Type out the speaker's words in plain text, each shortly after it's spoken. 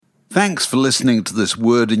Thanks for listening to this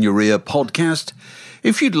Word in Your Ear podcast.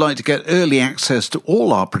 If you'd like to get early access to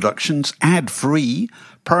all our productions ad-free,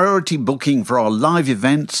 priority booking for our live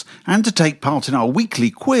events, and to take part in our weekly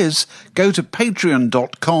quiz, go to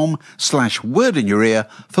patreon.com/wordinyourear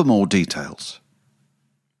for more details.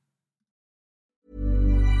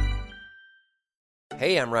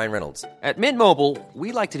 Hey, I'm Ryan Reynolds. At Mint Mobile,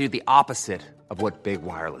 we like to do the opposite of what Big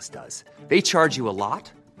Wireless does. They charge you a lot,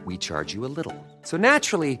 we charge you a little. So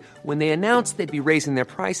naturally, when they announced they'd be raising their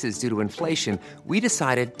prices due to inflation, we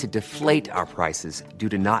decided to deflate our prices due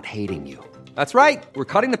to not hating you. That's right. We're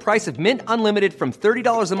cutting the price of Mint Unlimited from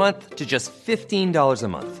 $30 a month to just $15 a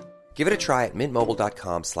month. Give it a try at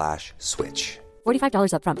mintmobile.com/switch.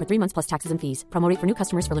 $45 up front for 3 months plus taxes and fees. Promo rate for new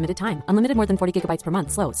customers for limited time. Unlimited more than 40 gigabytes per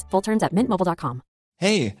month. Slows full terms at mintmobile.com.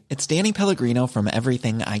 Hey, it's Danny Pellegrino from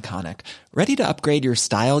Everything Iconic. Ready to upgrade your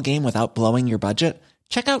style game without blowing your budget?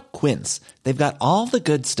 Check out Quince. They've got all the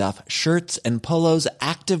good stuff, shirts and polos,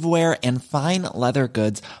 activewear, and fine leather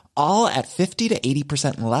goods, all at 50 to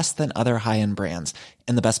 80% less than other high-end brands.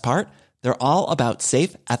 And the best part? They're all about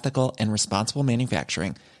safe, ethical, and responsible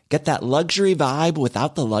manufacturing. Get that luxury vibe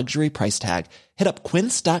without the luxury price tag. Hit up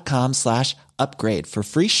quince.com/upgrade for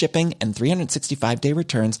free shipping and 365-day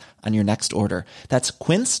returns on your next order. That's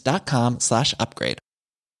quince.com/upgrade.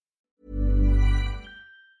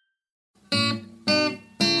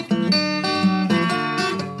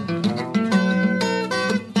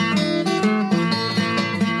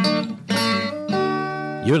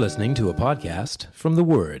 You're listening to a podcast from The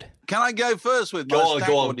Word. Can I go first with my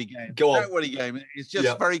Stackwoody game? Go on. Stackwoody game. It's just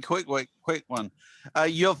a very quick one.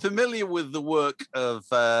 You're familiar with the work of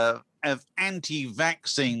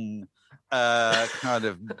anti-vaccine kind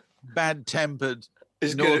of bad-tempered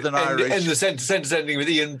Northern Irish. And the sentence ending with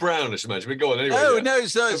Ian Brown, I should imagine. But go on anyway. Oh, no,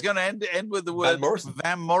 so it's going to end with the word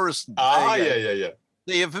Van Morrison. Yeah.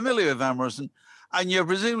 So you're familiar with Van Morrison. And you're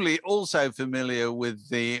presumably also familiar with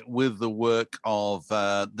the work of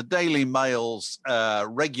the Daily Mail's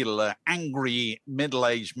regular angry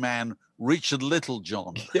middle-aged man, Richard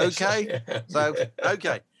Littlejohn. Okay? So,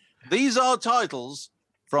 okay. These are titles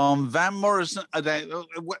from Van Morrison.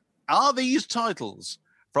 Are these titles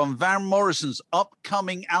from Van Morrison's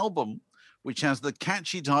upcoming album, which has the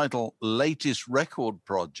catchy title Latest Record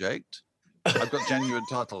Project? I've got genuine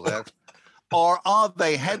titles out. Or are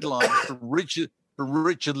they headlines from Richard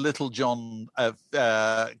Littlejohn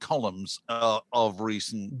columns of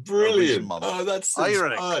recent Brilliant. months? Oh, that's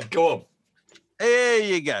ironic. Go on. Here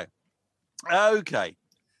you go. Okay.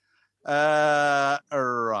 All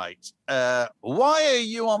right. Why are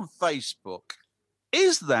you on Facebook?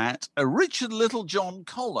 Is that a Richard Littlejohn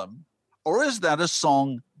column, or is that a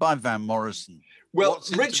song by Van Morrison? Well,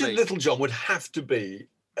 Richard Littlejohn would have to be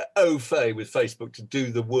au fait with Facebook to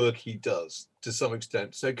do the work he does to some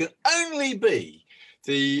extent. So it can only be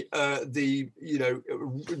the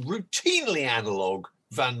routinely analog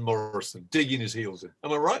Van Morrison digging his heels in.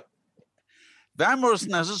 Am I right? Van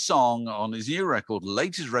Morrison has a song on his new record,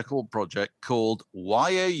 latest record project, called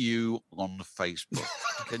Why Are You on Facebook?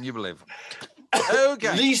 Can you believe it?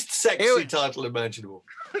 Okay. Least sexy title imaginable.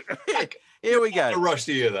 Here we go. Not a rush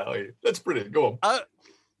to hear that, are you? That's brilliant. Go on.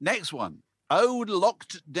 Next one. Oh,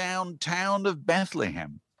 locked down town of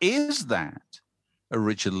Bethlehem. Is that a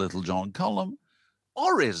Richard Littlejohn column,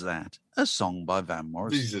 or is that a song by Van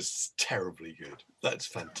Morrison? These are terribly good. That's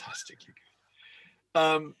fantastically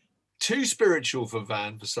good. Too spiritual for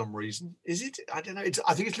Van for some reason. Is it? I don't know.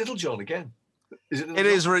 I think it's Littlejohn again. Is it? It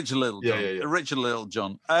is Richard Littlejohn. Yeah. Richard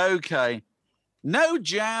Littlejohn. Okay. No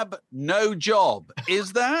jab, no job.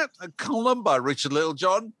 Is that a column by Richard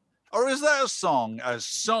Littlejohn, or is that a song? A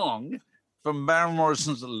song from Van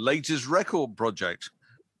Morrison's latest record project.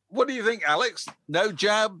 What do you think, Alex? No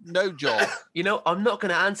jab, no job. You know, I'm not going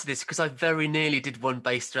to answer this because I very nearly did one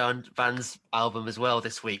based around Van's album as well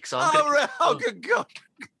this week. So good God.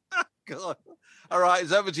 God. All right,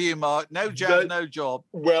 it's over to you, Mark. No jab, no job.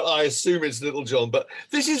 Well, I assume it's Littlejohn, but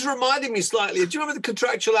this is reminding me slightly. Do you remember the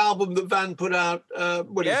Contractual album that Van put out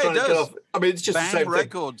when he was trying to get off? I mean, it's just Van the same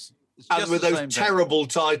Records. And with those terrible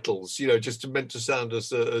titles, just meant to sound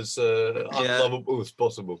as unlovable as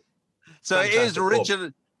possible. So it is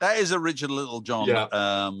Richard. That is a Richard Littlejohn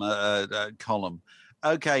column.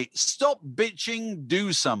 Okay, stop bitching,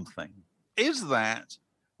 do something. Is that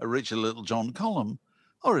a Richard Littlejohn column,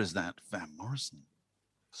 or is that Van Morrison?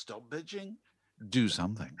 Stop bitching, do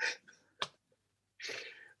something.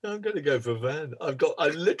 I'm going to go for Van.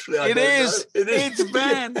 It's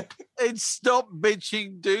Van. It's stop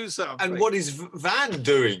bitching, do something. And what is Van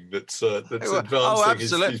doing that's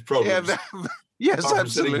advancing his problems? Yes, Apart from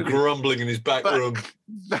sitting absolutely. grumbling in his back But- room.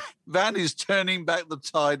 Van is turning back the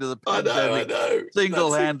tide of the I pandemic know.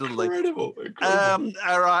 single-handedly. That's incredible.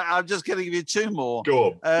 All right, I'm just going to give you two more. Go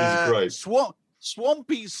on. These are great.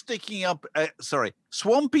 Swampy's sticking up.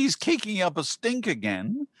 Swampy's kicking up a stink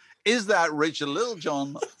again. Is that Richard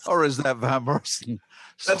Littlejohn or is that Van Morrison?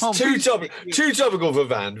 That's too topical for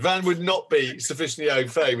Van. Van would not be sufficiently au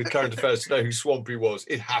fait with current affairs to know who Swampy was.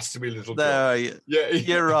 It has to be Little John. No, Yeah,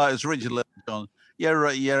 you're right. It's Richard Littlejohn. You're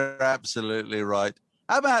right. You're absolutely right.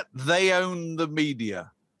 How about they own the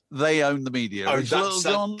media? They own the media. Oh, Richard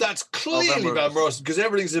Littlejohn. that's clearly Van Morrison because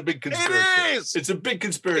everything's a big conspiracy. It is. It's a big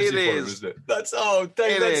conspiracy It for him, is. isn't it? That's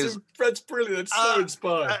brilliant. That's so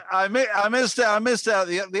inspiring. I missed out.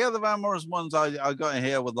 The other Van Morrison ones I got in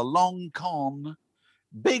here were the long con,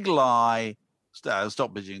 big lie.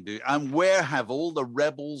 Stop bitching, dude. And where have all the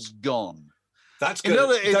rebels gone? That's You good. know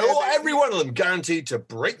that- Every one of them guaranteed to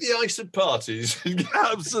break the ice at parties and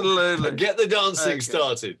Absolutely. get the dancing Okay.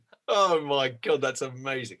 started. Oh my God, that's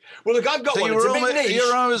amazing. Well, look, I've got So one. you It's were a bit almost, niche.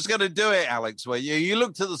 you're almost going to do it, Alex. Were you? You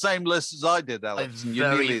looked at the same list as I did, I Alex. and you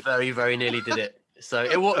very, nearly- very, very nearly did it. So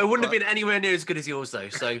it wouldn't have been anywhere near as good as yours, though.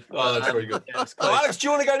 So Oh, that's very good. yeah, it's Oh, close. Alex, do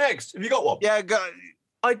you want to go next? Have you got one? Yeah, go.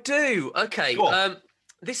 I do. Okay. Go on.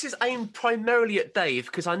 This is aimed primarily at Dave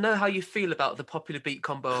because I know how you feel about the popular beat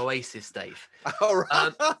combo Oasis, Dave. All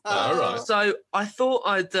right. All right. So I thought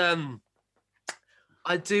I'd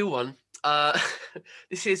do one.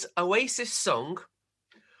 This is Oasis song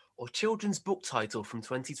or children's book title from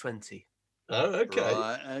 2020. Oh, okay.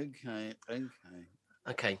 Right, okay.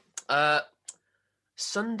 Okay.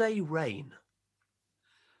 Sunday Rain.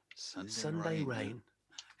 Sunday Rain.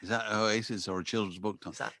 Is that Oasis or a children's book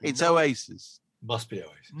title? Is that It's not- Oasis. Must be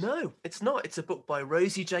Oasis. No, it's not. It's a book by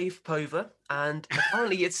Rosie J. Pova, and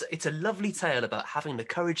apparently it's a lovely tale about having the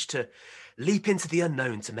courage to leap into the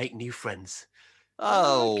unknown to make new friends.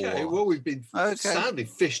 Oh. Okay. Well, we've been Okay. sadly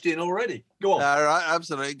fished in already. Go on. All right,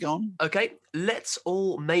 absolutely. Go on. Okay, let's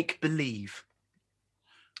all make believe.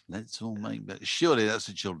 Let's all make that. Surely that's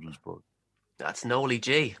a children's book. That's Nolly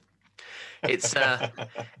G. It's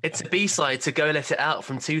it's a B-side to Go Let It Out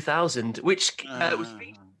from 2000, which was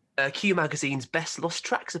Q Magazine's best lost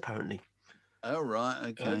tracks apparently. Oh,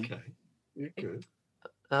 right. Okay. Okay. You're good.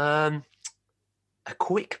 A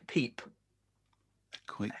quick peep.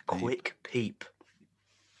 Quick. A quick peep.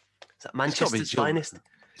 Is that It's gotta be Manchester's children's. finest?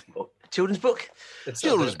 Children's book? It's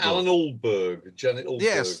Children's Alan Alberg, Janet Alberg.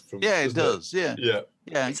 Yes. Yeah, it doesn't does. Yeah. Yeah.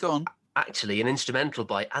 Yeah. Go on. Actually, an instrumental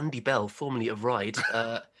by Andy Bell, formerly of Ride,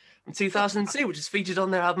 from 2002, which is featured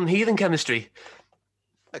on their album Heathen Chemistry.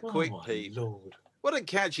 A quick Oh, my peep. Lord. What a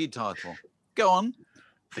catchy title. Go on.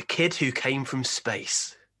 The Kid Who Came from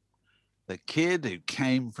Space. The Kid Who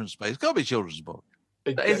Came from Space. Got to be a children's book.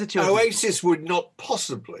 That is a children's Oasis would not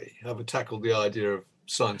possibly have tackled the idea of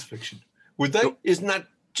science fiction, would they? Isn't that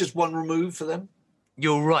just one remove for them?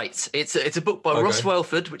 You're right. It's a book by Okay. Ross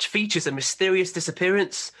Welford, which features a mysterious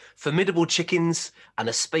disappearance, formidable chickens, and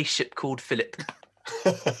a spaceship called Philip.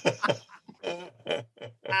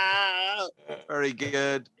 Very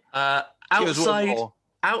good. Give us one Outside, more.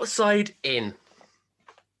 outside in.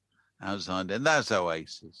 Outside, and that's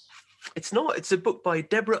Oasis. It's not. It's a book by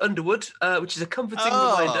Deborah Underwood, which is a comforting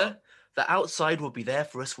Oh. reminder that outside will be there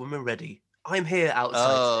for us when we're ready. I'm here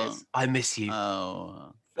outside. Oh. Liz. I miss you.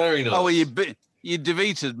 Oh. Very nice. Oh, well, you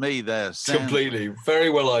defeated me there, Sam. Completely. Very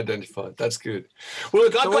well identified. That's good. Well,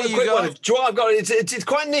 look, I've So got what a you quick got? one. Do you know what I've got? It's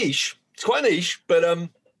quite niche. It's quite niche, but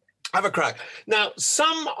have a crack. Now,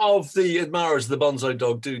 some of the admirers of the Bonzo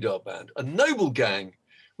Dog Doodah Band, a noble gang,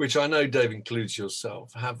 which I know, Dave, includes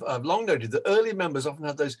yourself, have long noted that early members often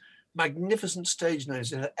had those magnificent stage names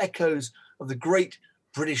that are echoes of the great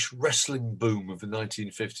British wrestling boom of the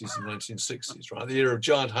 1950s and 1960s, right? The era of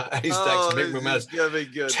giant haystacks Oh, and Mick this McMahon's is gonna be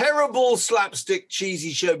good. terrible slapstick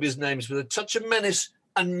cheesy showbiz names with a touch of menace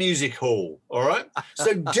and music hall. All right.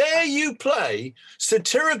 So dare you play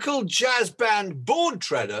satirical jazz band Board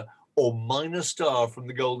Treader or minor star from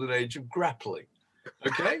the golden age of grappling?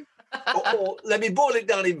 Okay. or let me boil it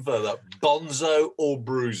down even further: Bonzo or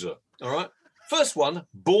Bruiser. All right. First one: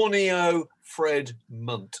 Borneo Fred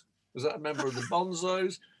Munt. Was that a member of the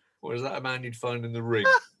Bonzos, or is that a man you'd find in the ring?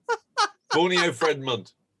 Borneo Fred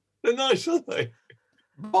Munt. They're nice, aren't they?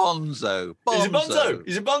 Bonzo. He's a bonzo.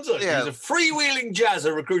 He's a bonzo. Yeah. He's a freewheeling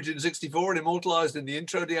jazzer recruited in '64 and immortalised in the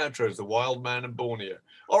intro to the outro as the Wild Man of Borneo.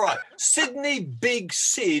 All right, Sydney Big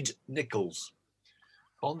Sid Nichols.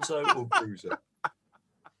 Bonzo or Bruiser?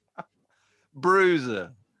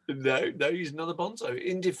 Bruiser. No, he's another bonzo.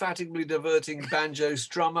 Indefatigably diverting banjo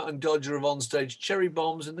strummer and dodger of onstage cherry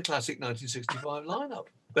bombs in the classic 1965 lineup.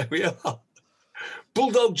 There we are.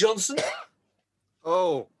 Bulldog Johnson.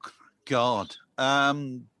 Oh, God. A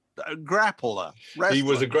grappler. He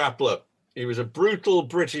was a Wrestler. grappler. He was a brutal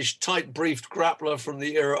British tight-briefed grappler from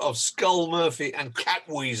the era of Skull Murphy and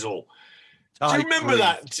Catweasel. Do you remember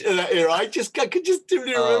that era? I could just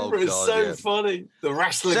dimly remember. It's God, so yeah. funny. The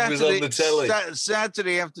wrestling was on the telly.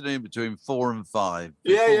 Saturday afternoon between 4 and 5.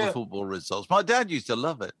 Yeah, before yeah. the football results. My dad used to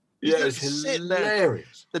love it. He Yeah, used it's to sit there.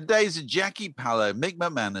 hilarious. The days of Jackie Pallow, Mick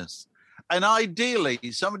McManus. And ideally,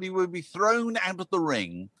 somebody would be thrown out of the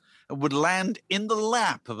ring and would land in the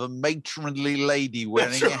lap of a matronly lady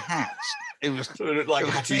wearing That's a hat. It was Sort of like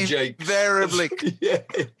Hattie Jake. invariably Yeah.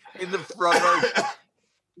 in the front row.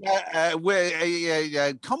 Where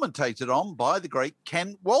commentated on by the great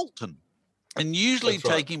Kent Walton, and usually That's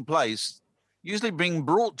right. taking place, usually being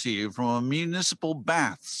brought to you from a municipal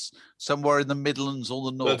baths somewhere in the Midlands or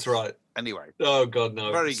the North. That's right. Anyway, Oh, God,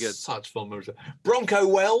 no. Very It's good. Such fun movies. Bronco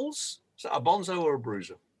Wells. Is that a bonzo or a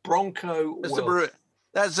bruiser? Bronco Wells.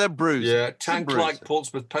 that's a bruise. Yeah, It's a tank-like bruiser.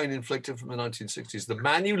 Portsmouth pain inflicted from the 1960s. The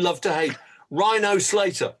man you love to hate, Rhino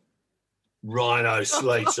Slater. Rhino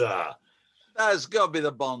Slater. That's got to be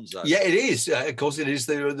the Bonzo. Yeah, it is. Of course, it is.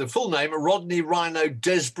 The full name, Rodney Rhino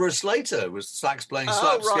Desborough Slater, was sax-playing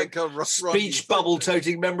slapstick, Rodney speech Slater.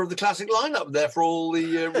 bubble-toting member of the classic lineup there for all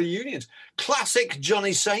the reunions. Classic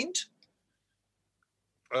Johnny Saint.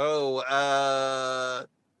 Oh,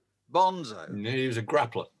 Bonzo. No, he was a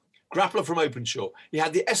grappler. Grappler from Openshaw. He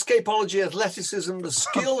had the escapology, athleticism, the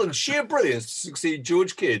skill and sheer brilliance to succeed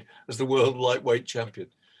George Kidd as the world lightweight champion.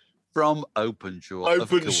 From Openshaw. of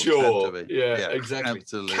course, Openshaw. had to be. Yeah, exactly.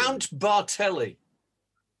 Absolutely. Count Bartelli.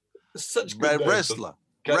 Such good names. Wrestler.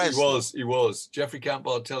 He was. Jeffrey Count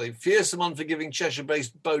Bartelli. Fearsome, unforgiving,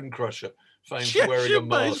 Cheshire-based bone crusher. Famed for wearing a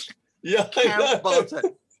mask. Yeah, I know. Count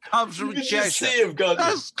Bartelli. Comes from You can Cheshire. just see him, can't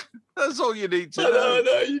you? That's all you need to I know.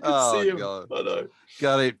 know. You can Oh, see him. God. I know.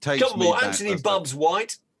 God, it takes Couple me more. back. Anthony That's Bubbs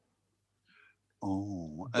White.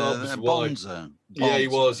 Oh, Bubbs White. Bonzo. Yeah, he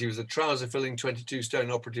Bonzo. was. He was a trouser-filling 22-stone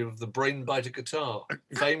operative of the Brainbiter guitar,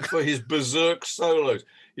 famed for his berserk solos.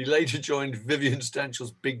 He later joined Vivian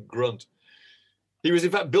Stanchell's Big Grunt. He was, in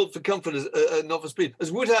fact, built for comfort as not for speed.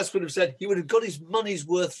 As Woodhouse would have said, he would have got his money's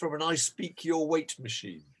worth from an I Speak Your Weight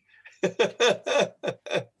machine.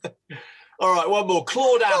 All right, one more.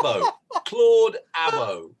 Claude Abbo. Claude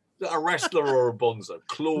Abbo. Is that a wrestler or a bonzo?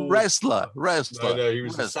 Claude. Wrestler. No, he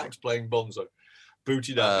was a Wrestler. sax-playing bonzo.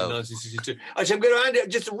 Booted up in 1962. Actually, I'm going to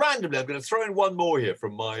just randomly. I'm going to throw in one more here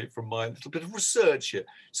from my little bit of research here.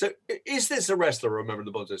 So, is this a wrestler or a member of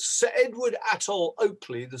the bonzo? Sir Edward Atholl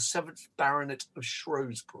Oakley, the 7th Baronet of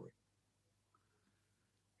Shrewsbury.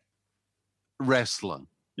 Wrestler.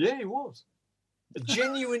 Yeah, he was a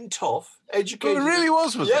genuine toff, Oh, educated. it really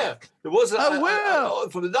was Yeah, it? there was Oh, wow.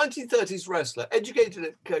 from the 1930s wrestler, educated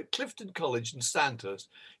at Clifton College in Sandhurst.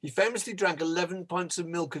 He famously drank 11 pints of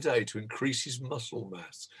milk a day to increase his muscle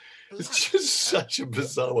mass. It's just such a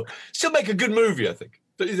bizarre one. Still make a good movie, I think.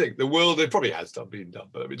 Don't you think? The world, it probably has done been done.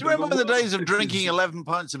 But I mean, Do you remember the days of world- drinking 11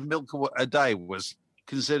 pints of milk a day was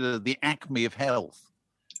considered the acme of health?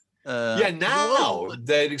 Yeah, now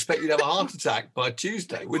they'd expect you to have a heart attack by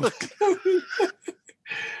Tuesday. Wouldn't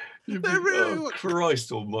You'd be- They really oh, would.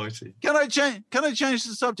 Christ almighty. Can I change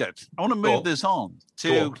the subject? I want to Go move on. this on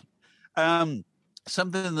Go to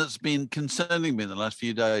something that's been concerning me in the last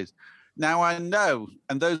few days. Now I know,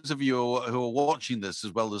 and those of you who are watching this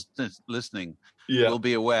as well as listening Yeah. will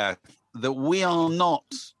be aware that we are not,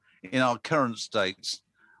 in our current states,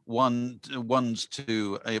 ones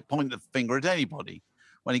to point the finger at anybody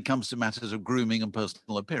when it comes to matters of grooming and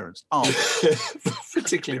personal appearance. Are we?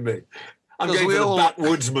 Particularly me. I'm 'Cause going we for the all-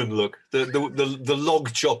 backwoodsman look, the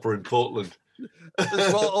log chopper in Portland.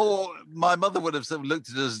 Well, or my mother would have sort of looked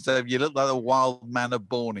at us and said, "You look like the wild man of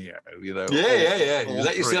Borneo," you know. Yeah. all You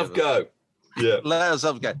let three yourself of us. go. Yeah. Let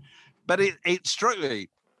ourselves go. But it struck me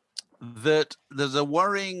that there's a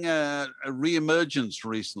worrying re-emergence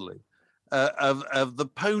recently of the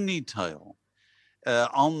ponytail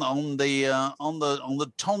on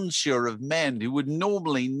the tonsure of men who would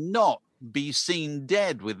normally not be seen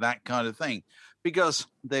dead with that kind of thing, because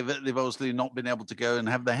they've obviously not been able to go and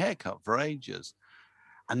have their hair cut for ages.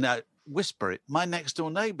 And now, whisper it, my next door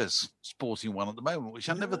neighbour's sporting one at the moment, which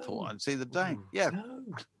I never thought I'd see the day. Yeah. No.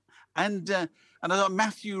 And I thought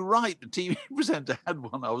Matthew Wright, the TV presenter, had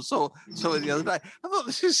one. I saw it the other day. I thought,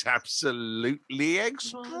 this is absolutely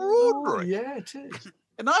extraordinary. Yeah, it is.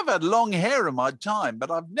 And I've had long hair in my time, but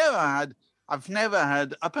I've never had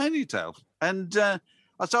a ponytail. And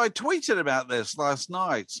so I tweeted about this last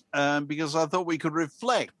night because I thought we could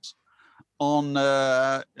reflect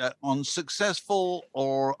on successful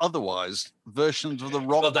or otherwise versions of the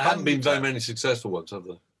rock. Well, there haven't been very ponytail. many successful ones, have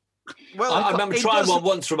there? Well, I remember it trying one doesn't-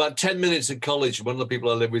 once for about 10 minutes at college. One of the people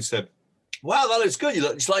I lived with said, "Wow, that looks good. You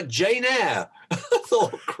look, it's like Jane Eyre." I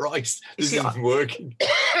thought, Christ, this see, isn't working.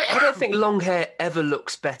 I don't think long hair ever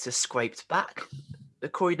looks better scraped back. The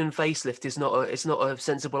Croydon facelift is not a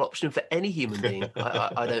sensible option for any human being.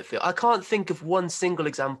 I don't feel. I can't think of one single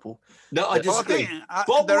example. No, I disagree. think,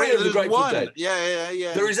 Bob there Weir of the is Grateful one. Dead.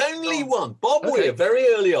 Yeah. There is only Go on. one. Bob Okay. Weir, very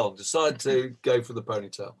early on, decided to go for the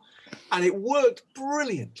ponytail. And it worked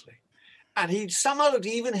brilliantly. And he somehow looked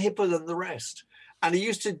even hipper than the rest. And he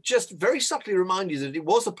used to just very subtly remind you that it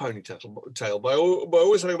was a ponytail by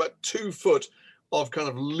always having about 2 foot of kind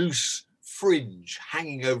of loose fringe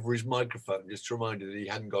hanging over his microphone, just to remind you that he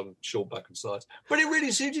hadn't gone short back and sides. But it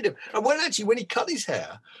really suited him. And when he cut his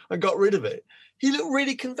hair and got rid of it, he looked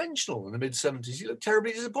really conventional in the mid-70s. He looked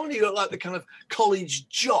terribly disappointed. He looked like the kind of college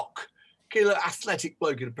jock, kind of athletic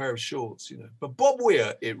bloke in a pair of shorts, you know. But Bob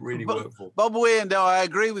Weir, it really worked for. Bob Weir, no, I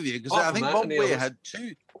agree with you, because Apart I from think that, Bob any Weir others? had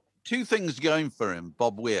two things going for him,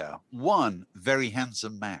 Bob Weir. One, very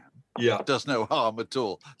handsome man. Yeah. Does no harm at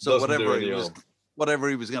all. So Doesn't do any harm. whatever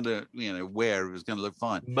he was going to, wear, he was going to look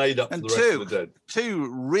fine. Made up for And the rest of the dead. two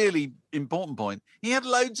really important point, he had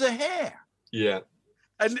loads of hair. Yeah.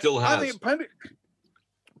 And Still I has. think Still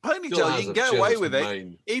ponytail, has you a can get away jealous with it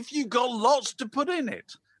mane. if you got lots to put in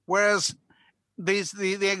it. Whereas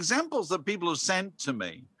the examples that people have sent to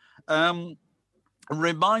me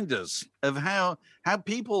remind us of how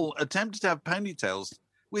people attempted to have ponytails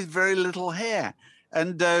with very little hair.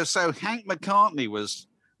 And so Hank McCartney was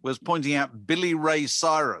pointing out Billy Ray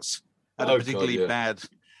Cyrus had Oh, a God, particularly yeah.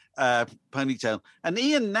 bad ponytail. And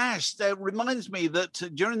Ian Nash reminds me that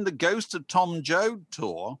during the Ghost of Tom Joad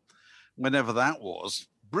tour, whenever that was,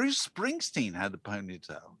 Bruce Springsteen had a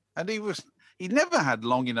ponytail, and he never had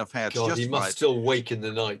long enough hair to God, he justify must it. still wake in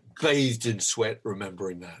the night, bathed in sweat,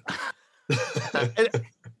 remembering that.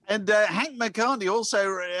 And Hank McCartney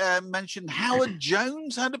also mentioned Howard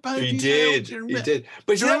Jones had a ponytail. He did. Do you He remember- did.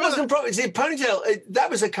 But Do see, you that remember wasn't probably see ponytail. That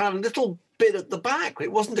was a kind of little bit at the back.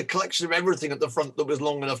 It wasn't a collection of everything at the front that was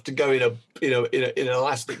long enough to go in an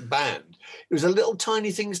elastic band. It was a little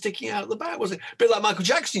tiny thing sticking out at the back, wasn't it? A bit like Michael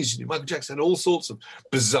Jackson used to do. Michael Jackson had all sorts of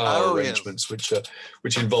bizarre Oh, yes. arrangements which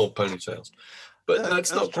involved ponytails. But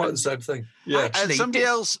that's not quite the same thing. Yeah. And Actually, somebody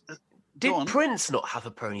else. Did Go on. Prince not have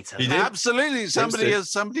a ponytail? He did. Absolutely. Somebody did.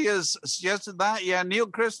 has suggested that. Yeah, Neil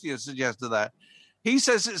Christie has suggested that. He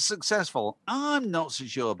says it's successful. I'm not so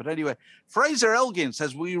sure. But anyway, Fraser Elgin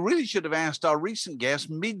says we really should have asked our recent guest,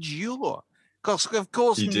 Midge Ure. Because, of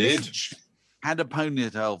course, He did. Midge had a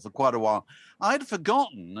ponytail for quite a while. I'd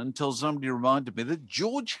forgotten until somebody reminded me that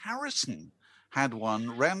George Harrison had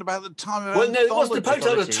one round about the time of Well, no, it wasn't a Anthology.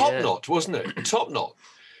 ponytail, it was a top yeah. knot, wasn't it? A top knot.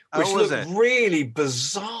 Which Oh, was looked it? really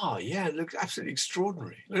bizarre. Yeah, it looked absolutely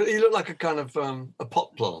extraordinary. He looked like a kind of a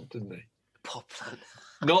pot plant, didn't he? Pop plant.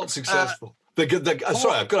 Not successful.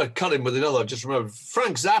 Sorry, I've got to cut him with another. I've just remembered.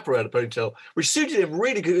 Frank Zappa had a ponytail, which suited him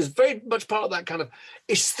really good. It was very much part of that kind of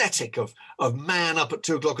aesthetic of man up at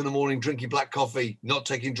 2 o'clock in the morning, drinking black coffee, not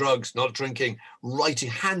taking drugs, not drinking,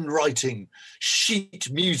 handwriting sheet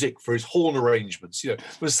music for his horn arrangements. You know, there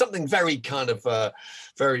was something very kind of sort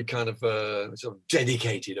of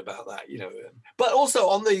dedicated about that. You know, but also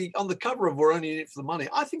on the cover of "We're Only in It for the Money,"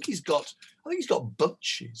 I think he's got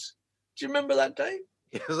bunches. Do you remember that, Dave?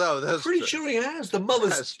 Yes, oh, that's Pretty true. sure he has. The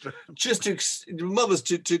mothers That's true. just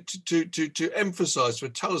to emphasise, to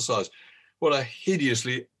italicize what a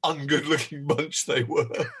hideously ungood-looking bunch they were.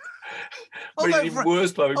 Made it even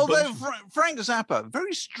worse by having Although bunches. Frank Zappa,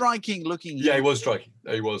 very striking looking. Yeah, he was striking.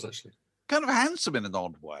 Yeah, he was actually. Kind of handsome in an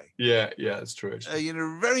odd way. Yeah, that's true. Actually.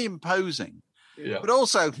 Very imposing. Yeah, But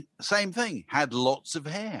also, same thing, had lots of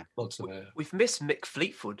hair. lots of hair. We've missed Mick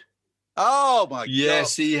Fleetwood. Oh my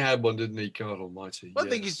Yes, God. he had one, didn't he? God Almighty. I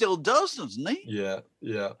think he still does, doesn't he? Yeah.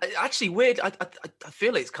 Actually, weird. I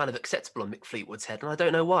feel it's kind of acceptable on Mick Fleetwood's head, and I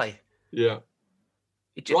don't know why. Yeah.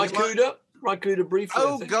 It just- Rycuda briefly. I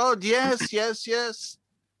Oh think. God, yes. He Yeah,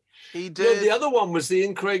 did. the other one was the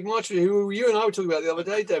Ian Craig Marsh, who you and I were talking about the other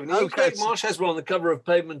day, David. Ian Craig yes. Marsh has one on the cover of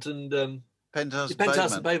Pavement and Penthouse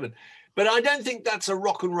Penthouse and Pavement. Pavement. But I don't think that's a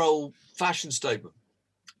rock and roll fashion statement.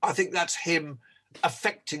 I think that's him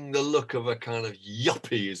affecting the look of a kind of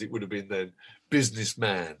yuppie, as it would have been then,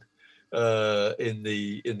 businessman in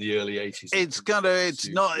the early 80s.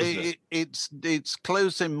 It's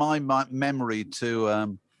close in my memory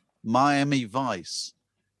to Miami Vice,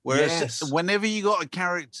 whereas Yes. whenever you got a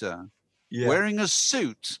character wearing a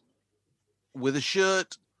suit with a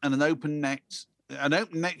shirt and an open neck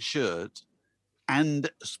shirt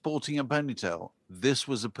and sporting a ponytail, this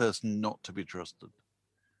was a person not to be trusted.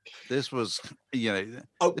 This was, you know.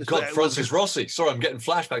 Oh God, Francis Rossi. Sorry, I'm getting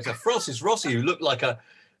flashbacks. Now, Francis Rossi, who looked like a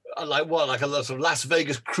sort of Las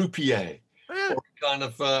Vegas croupier, or a kind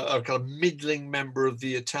of middling member of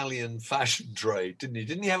the Italian fashion trade, didn't he?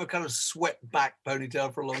 Didn't he have a kind of swept back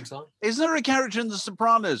ponytail for a long time? Is there a character in The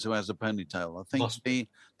Sopranos who has a ponytail? I think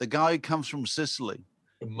the guy who comes from Sicily,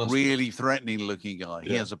 really threatening looking guy.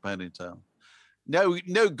 He has a ponytail.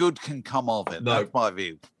 No good can come of it. No. That's my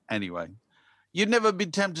view. Anyway, you've never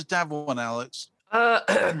been tempted to have one, Alex?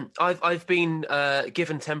 I've been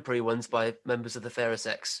given temporary ones by members of the fairer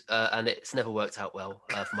sex, and it's never worked out well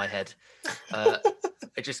for my head. I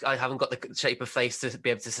haven't got the shape of face to be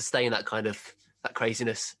able to sustain that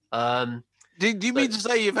craziness. Do you mean to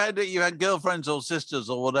say you've had girlfriends or sisters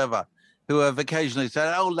or whatever who have occasionally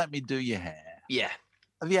said, "Oh, let me do your hair"? Yeah.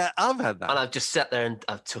 Yeah, I've had that, and I've just sat there and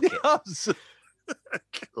I've took it.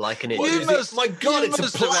 Like an idiot. My God, it's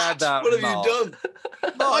a plot. What have you done?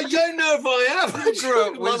 No, I don't know if I have. I grew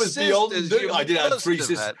up with sisters. I did have 3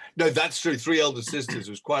 sisters. No, that's true. 3 elder sisters.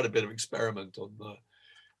 It was quite a bit of experiment on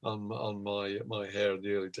my hair in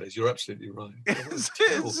the early days. You're absolutely right.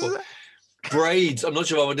 Braids. I'm not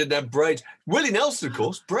sure if I didn't have braids. Willie Nelson, of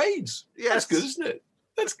course, braids. Yes. That's good, isn't it?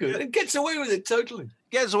 That's good. It gets away with it totally.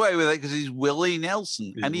 Gets away with it because he's Willie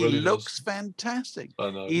Nelson, and he looks fantastic.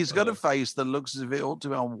 I know. He's got a face that looks as if it ought to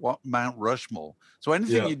be on Mount Rushmore. So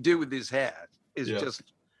anything you do with his hair is just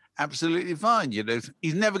absolutely fine. You know,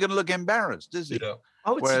 he's never going to look embarrassed, is he? Yeah.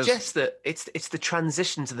 I would suggest that it's the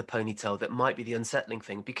transition to the ponytail that might be the unsettling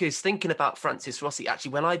thing, because thinking about Francis Rossi,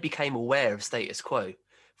 actually, when I became aware of Status Quo,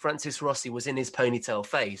 Francis Rossi was in his ponytail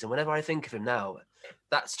phase, and whenever I think of him now,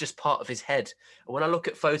 that's just part of his head. And when I look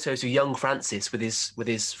at photos of young Francis with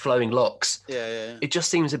his flowing locks, it just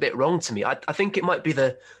seems a bit wrong to me. I think it might be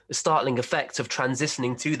the startling effect of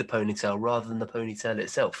transitioning to the ponytail rather than the ponytail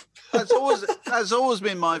itself. That's always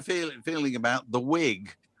been my feeling about the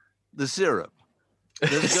wig, the syrup.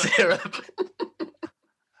 Syrup.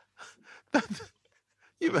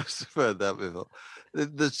 You must have heard that before.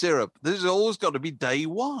 The syrup. There's always got to be day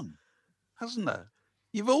one, hasn't there?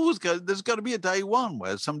 There's got to be a day one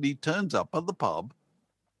where somebody turns up at the pub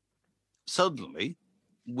suddenly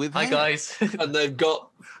with Hi, hair. guys. And they've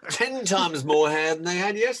got 10 times more hair than they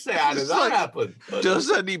had yesterday. How did that happen?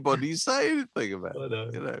 Does anybody say anything about it? I know.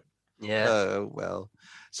 You know? Yeah. Oh, well.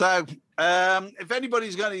 So if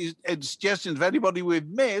anybody's got any suggestions of anybody we've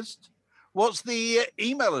missed, what's the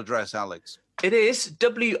email address, Alex? It is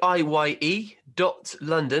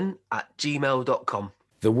wiye.london@gmail.com.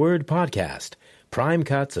 The Word Podcast. Prime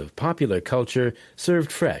cuts of popular culture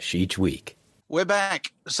served fresh each week. We're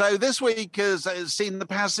back. So this week has seen the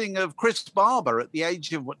passing of Chris Barber at the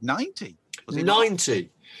age of, 90?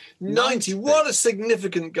 90. 90. What a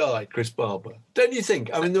significant guy, Chris Barber. Don't you think?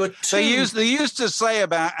 I mean, there were two... They used to say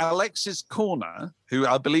about Alexis Corner, who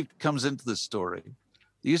I believe comes into this story,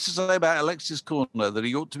 they used to say about Alexis Corner that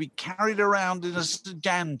he ought to be carried around in a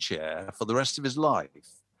sedan chair for the rest of his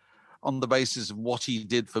life, on the basis of what he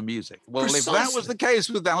did for music. Well, Precisely. If that was the case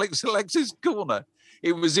with Alexis Corner,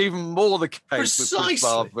 it was even more the case Precisely. with Chris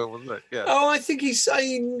Barber, wasn't it? Yeah. Oh, I think he's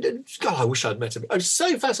saying... God, I wish I'd met him. I was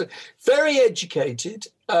so fascinated. Very educated,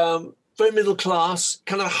 very middle class,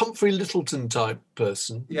 kind of Humphrey Lyttelton type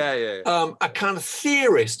person. Yeah. A kind of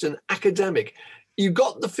theorist and academic. You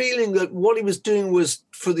got the feeling that what he was doing was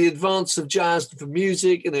for the advance of jazz and for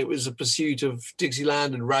music, and it was a pursuit of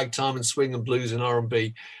Dixieland and ragtime and swing and blues and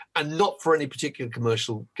R&B, and not for any particular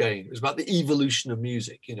commercial gain. It was about the evolution of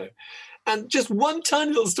music, you know. And just one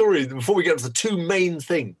tiny little story before we get to the two main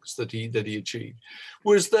things that he achieved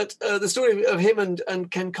was that the story of him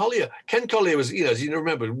and Ken Collier. Ken Collier was, you know, as you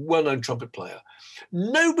remember, a well-known trumpet player.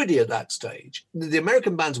 Nobody at that stage, the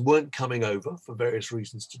American bands weren't coming over for various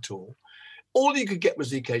reasons to tour. All you could get was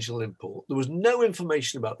the occasional import. There was no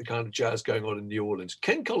information about the kind of jazz going on in New Orleans.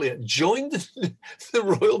 Ken Collier joined the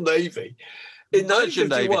Royal Navy in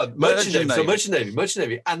 1951. Merchant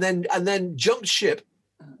Navy, and then jumped ship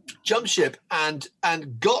and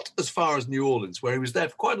got as far as New Orleans, where he was there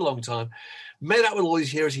for quite a long time. Met up with all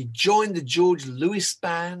these heroes. He joined the George Lewis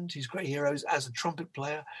Band, his great heroes, as a trumpet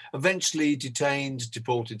player. Eventually detained,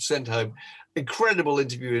 deported, sent home. Incredible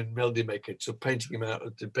interview in Melody Maker, so painting him out,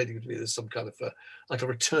 painting him to be as some kind of like a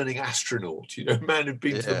returning astronaut, you know, a man who'd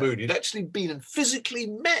been to the moon. He'd actually been and physically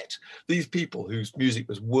met these people whose music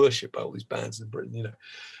was worshipped by all these bands in Britain, you know.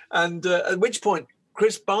 And at which point,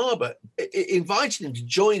 Chris Barber invited him to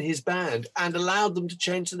join his band and allowed them to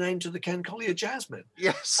change the name to the Ken Collier Jazzmen.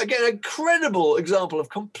 Yes. Again, a credible example of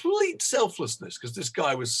complete selflessness, because this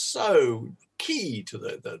guy was so key to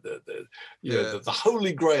the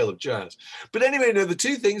holy grail of jazz. But anyway, the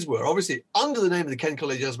two things were obviously under the name of the Ken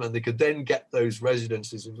Colley Jazz Band, they could then get those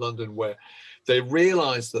residencies in London where they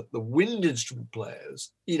realized that the wind instrument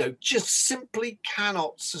players, just simply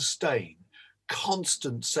cannot sustain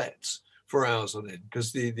constant sets for hours on end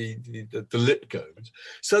because the lip goes.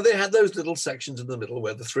 So they had those little sections in the middle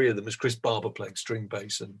where the three of them, as Chris Barber playing string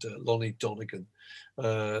bass and Lonnie Donegan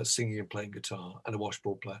singing and playing guitar and a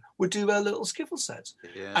washboard player, would do their little skiffle sets.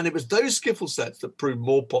 Yeah. And it was those skiffle sets that proved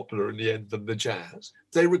more popular in the end than the jazz.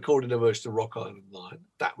 They recorded a version of Rock Island Line.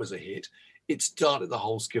 That was a hit. It started the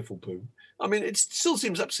whole skiffle boom. I mean, it still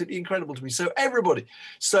seems absolutely incredible to me. So everybody,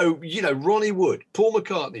 Ronnie Wood, Paul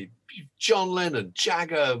McCartney, John Lennon,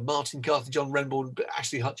 Jagger, Martin Carthy, John Renbourn,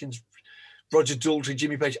 Ashley Hutchins, Roger Daltrey,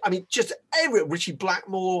 Jimmy Page. I mean, just Richie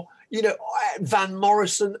Blackmore, Van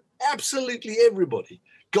Morrison, absolutely everybody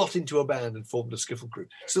got into a band and formed a skiffle group.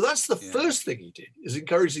 So that's the first thing he did, is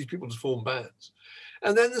encourage these people to form bands.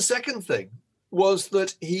 And then the second thing was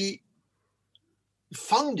that he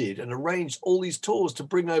funded and arranged all these tours to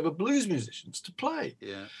bring over blues musicians to play.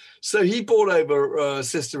 Yeah. So he brought over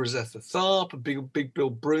Sister Rosetta Tharpe, Big Bill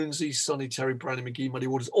Brunsey, Sonny Terry, Brownie McGee, Muddy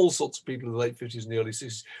Waters, all sorts of people in the late 50s and the early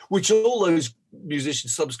 60s, which all those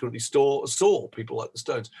musicians subsequently saw people like the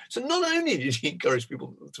Stones. So not only did he encourage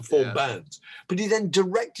people to form bands, but he then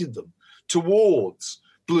directed them towards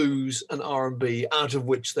blues and R&B, out of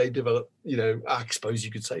which they developed, I suppose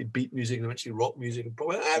you could say beat music and eventually rock music. And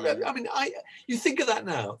probably, I mean, you think of that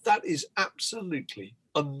now, that is absolutely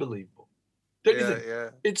unbelievable. Don't you think? Yeah.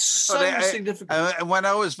 It's so significant. And when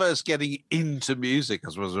I was first getting into music,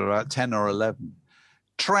 I was about 10 or 11,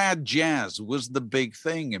 trad jazz was the big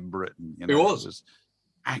thing in Britain. It was.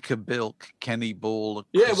 Acker Bilk, Kenny Ball,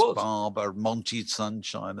 Chris Barber, Monty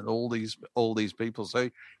Sunshine, and all these people.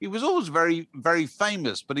 So he was always very, very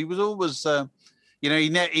famous, but he was always,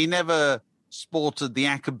 he never sported the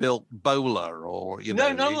Acker Bilk bowler, or he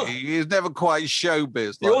was never quite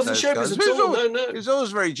showbiz. He wasn't showbiz at all. He was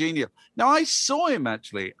always very genial. Now I saw him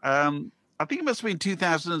actually. I think it must have been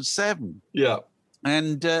 2007. Yeah,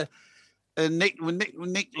 and. Nick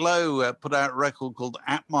Lowe put out a record called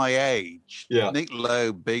 "At My Age." Yeah, Nick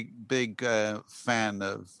Lowe, big fan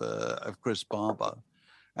of Chris Barber,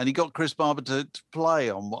 and he got Chris Barber to play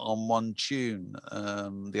on one tune,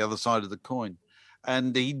 "The Other Side of the Coin,"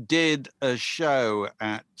 and he did a show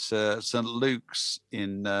at St. Luke's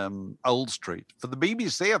in Old Street for the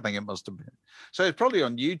BBC. I think it must have been. So it's probably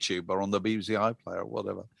on YouTube or on the BBC iPlayer or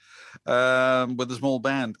whatever. With a small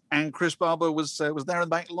band, and Chris Barber was there in the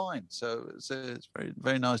back line, so it's very,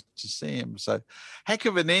 very nice to see him. So, heck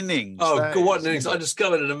of an innings! Oh, God, what an innings! I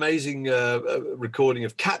discovered an amazing recording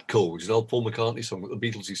of Cat Call, which is an old Paul McCartney song that the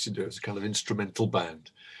Beatles used to do as a kind of instrumental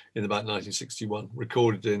band in about 1961.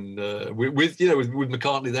 Recorded in with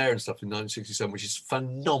McCartney there and stuff in 1967, which is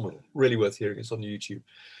phenomenal. Really worth hearing. It's on YouTube.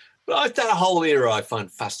 But that whole era I find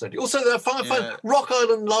fascinating. Also, I find Rock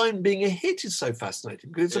Island Line being a hit is so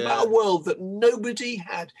fascinating because it's about a world that nobody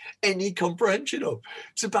had any comprehension of.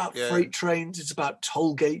 It's about freight trains. It's about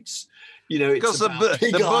toll gates. It's about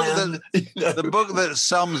the book that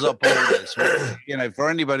sums up all this, for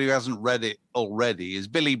anybody who hasn't read it already, is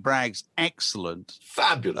Billy Bragg's excellent,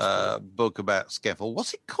 fabulous book about skiffle.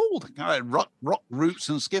 What's it called? Rock Roots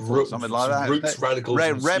and Skiffle, something like that. Roots,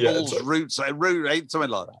 Radicals, Rebels, Roots, something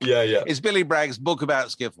like that. Yeah. It's Billy Bragg's book about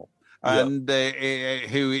skiffle, and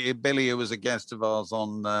Billy was a guest of ours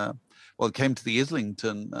on. Came to the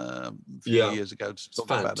Islington a few years ago to talk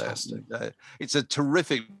about that. It's a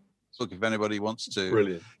terrific. Look, if anybody wants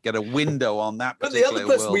to get a window on that, but the other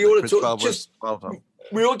person we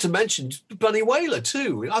ought to mention Bunny Wailer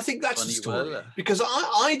too. I think that's a story because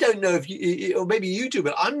I don't know if you, or maybe you do,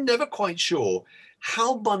 but I'm never quite sure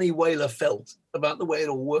how Bunny Wailer felt about the way it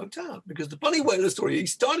all worked out. Because the Bunny Wailer story,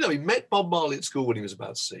 he met Bob Marley at school when he was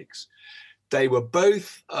about 6. They were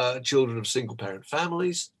both children of single parent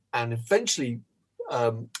families, and eventually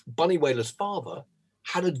Bunny Wailer's father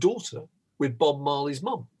had a daughter with Bob Marley's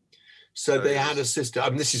mum. So they had a sister. I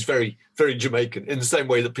mean, this is very, very Jamaican, in the same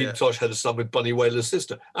way that Peter Tosh had a son with Bunny Wailer's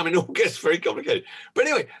sister. I mean, it all gets very complicated. But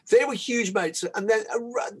anyway, they were huge mates. And then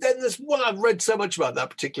there's one I've read so much about that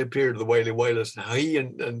particular period of the Wailing Wailers, and how he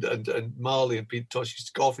and Marley and Peter Tosh used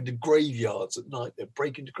to go off into graveyards at night. They'd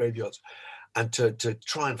break into graveyards and to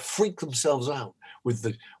try and freak themselves out with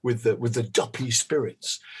the duppy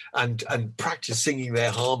spirits and practice singing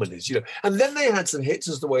their harmonies, And then they had some hits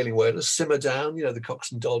as the Wailing Wailers, Simmer Down, the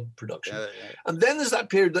Cox and Dodd production. And then there's that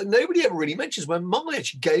period that nobody ever really mentions when Marley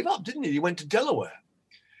actually gave up, didn't he? He went to Delaware.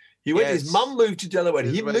 His mum moved to Delaware.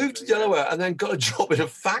 He moved to Delaware and then got a job in a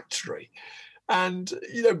factory. And,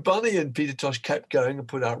 Bunny and Peter Tosh kept going and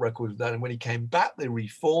put out records with that. And when he came back, they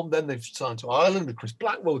reformed. Then they signed to Ireland with Chris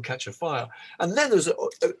Blackwell, Catch a Fire. And then there's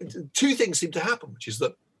two things seemed to happen, which is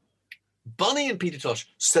that Bunny and Peter Tosh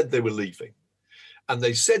said they were leaving. And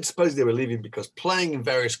they said, suppose they were leaving because playing in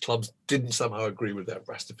various clubs didn't somehow agree with their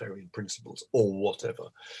Rastafarian principles or whatever.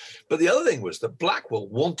 But the other thing was that Blackwell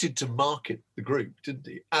wanted to market the group, didn't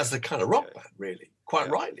he, as a kind of rock band, really. Quite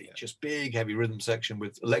rightly, just big, heavy rhythm section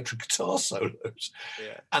with electric guitar solos.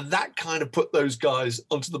 Yeah. And that kind of put those guys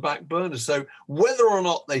onto the back burner. So whether or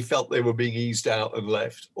not they felt they were being eased out and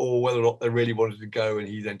left, or whether or not they really wanted to go and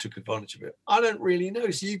he then took advantage of it, I don't really know.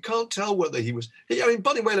 So you can't tell whether he was...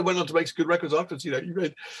 Bunny Wailer went on to make some good records afterwards.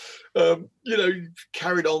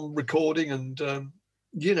 Carried on recording and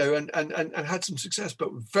had some success,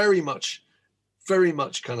 but very much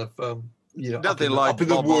kind of... nothing like up in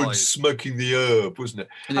the woods, smoking the herb, wasn't it?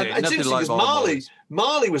 Yeah, and it's interesting because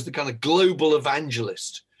Marley was the kind of global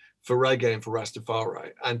evangelist for reggae and for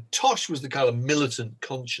Rastafari, and Tosh was the kind of militant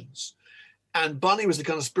conscience, and Bunny was the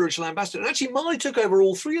kind of spiritual ambassador. And actually, Marley took over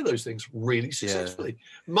all three of those things really successfully.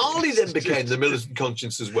 Yeah. Marley then became the militant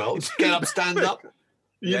conscience as well. Get up, stand up,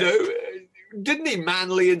 Didn't he?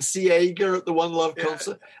 Manley and Siega at the One Love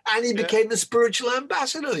concert, and he became the spiritual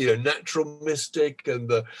ambassador, natural mystic and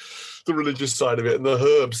the religious side of it and the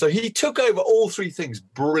herb. So he took over all three things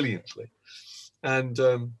brilliantly. And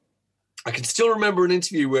I can still remember an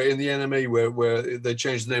interview where in the NME where they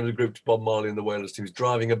changed the name of the group to Bob Marley and the Wailers. He was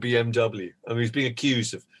driving a BMW and he was being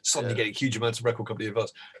accused of suddenly getting huge amounts of record company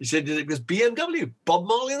advance. He said it was BMW, Bob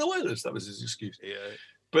Marley and the Wailers. That was his excuse. Yeah.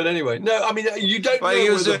 But anyway, no, I mean, you don't know.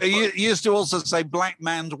 He used to also say Black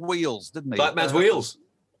Man's Wheels, didn't he? Black Man's Wheels.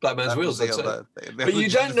 Black Man's Wheels. That's it. But you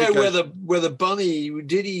don't know whether Bunny,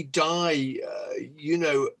 did he die,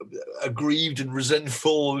 aggrieved and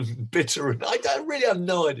resentful and bitter? And I don't really have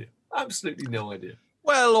no idea. Absolutely no idea.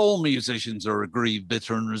 Well, all musicians are aggrieved,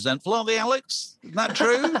 bitter and resentful, aren't they, Alex? Isn't that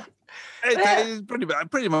true? It's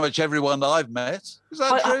pretty much everyone that I've met. Is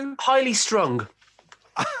that true? Highly strung.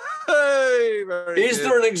 Hey, is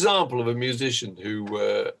there an example of a musician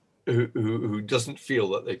who doesn't feel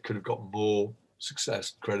that they could have got more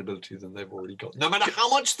success and credibility than they've already got, no matter how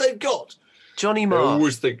much they've got? Johnny Marr. I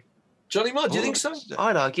always think Johnny Marr. Do you think so?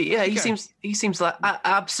 I'd argue. Yeah, he seems like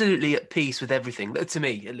absolutely at peace with everything. To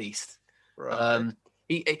me, at least. Right.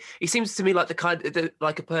 He seems to me like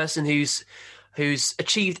like a person who's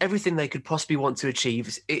achieved everything they could possibly want to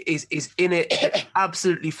achieve. Is in it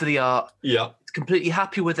absolutely for the art. Yeah. Completely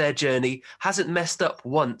happy with their journey, hasn't messed up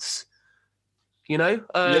once,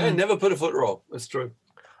 never put a foot wrong. That's true.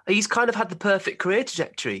 He's kind of had the perfect career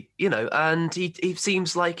trajectory, and he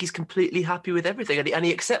seems like he's completely happy with everything, and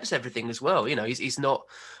he accepts everything as well. He's not,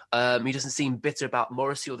 he doesn't seem bitter about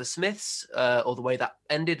Morrissey or the Smiths or the way that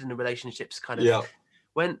ended, and the relationships kind of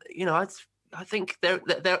went. I think they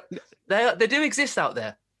do exist out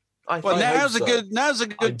there. Now's a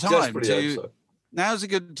good time to. Now's a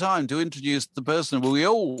good time to introduce the person we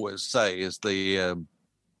always say is the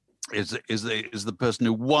person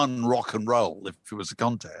who won rock and roll if it was a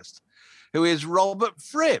contest, who is Robert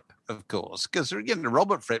Fripp, of course, because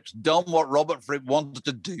Robert Fripp's done what Robert Fripp wanted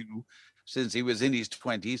to do since he was in his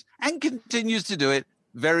 20s and continues to do it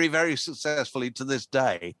very, very successfully to this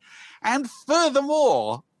day. And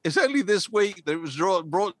furthermore, it's only this week that it was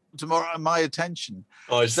brought to my attention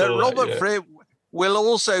that Robert Fripp will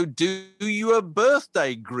also do you a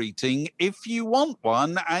birthday greeting if you want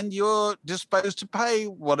one, and you're disposed to pay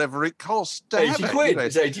whatever it costs to 80 quid.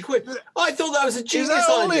 It's 80 quid. I thought that was a genius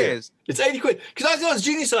idea. It's 80 quid. Because I thought it was a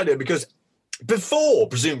genius idea because before,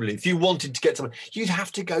 presumably, if you wanted to get someone, you'd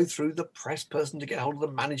have to go through the press person to get hold of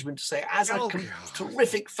the management to say, as a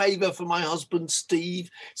terrific favour for my husband,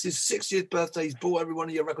 Steve, it's his 60th birthday, he's bought every one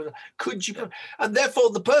of your records, could you come? And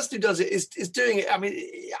therefore, the person who does it is doing it, I mean,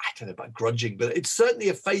 I don't know about grudging, but it's certainly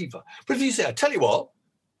a favour. But if you say, I tell you what,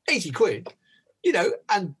 80 quid,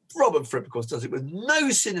 and Robert Fripp, of course, does it with no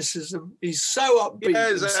cynicism. He's so upbeat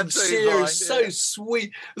and sincere, so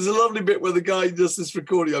sweet. There's a lovely bit where the guy does this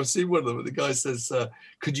recording. I've seen one of them, where the guy says,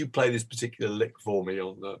 "Could you play this particular lick for me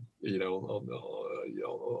on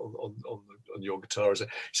your guitar?"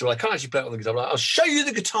 So I can't actually play it on the guitar. I'll show you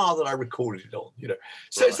the guitar that I recorded it on.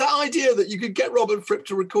 So it's that idea that you could get Robert Fripp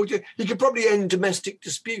to record you. He could probably end domestic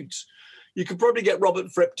disputes. You could probably get Robert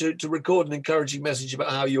Fripp to record an encouraging message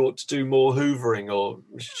about how you ought to do more hoovering or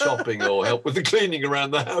shopping or help with the cleaning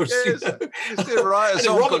around the house. Yes, right. And if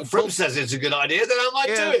Robert Fripp says it's a good idea, then I might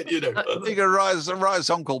do it. You can write a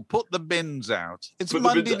song called "Put the Bins Out." It's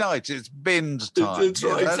Monday night. It's bins time. That's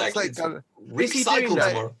right. Exactly. Recycle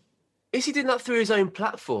tomorrow. Is he doing that through his own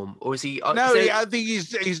platform, or is he? No, I think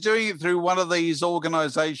he's doing it through one of these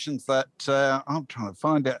organisations that I'm trying to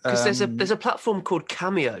find it. Because there's a platform called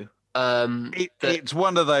Cameo. It's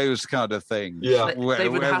one of those kind of things. Yeah,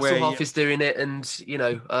 David Hasselhoff is doing it, and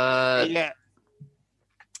yeah,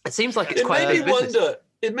 it seems like it's quite.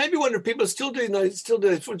 It made me wonder if people are still doing those. Do you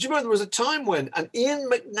remember there was a time when Ian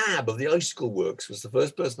McNabb of the Icicle Works was the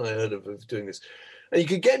first person I heard of doing this, and you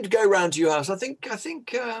could get him to go round to your house. I think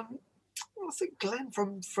Glenn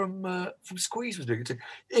from Squeeze was doing it too.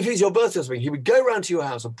 If it's your birthday or something, he would go round to your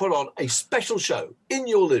house and put on a special show in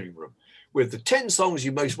your living room with the 10 songs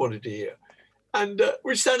you most wanted to hear. And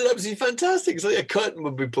which sounded absolutely fantastic. So a curtain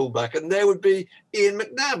would be pulled back and there would be Ian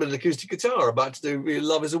McNabb, an acoustic guitar, about to do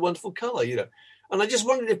Love is a Wonderful Colour, And I just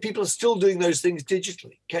wondered if people are still doing those things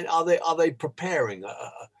digitally. Are they preparing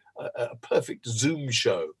a perfect Zoom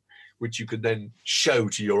show, which you could then show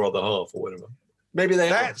to your other half or whatever? Maybe they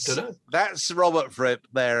are. I don't know. That's Robert Fripp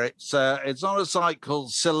there. It's on a site called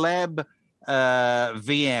Celeb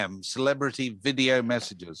VM, Celebrity Video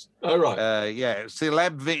Messages. Oh, right. Yeah,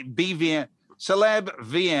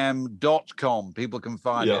 celebvm.com. People can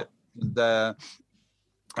find it.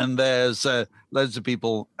 And there's loads of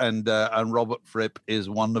people, and Robert Fripp is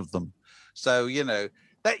one of them. So,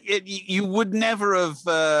 that you would never have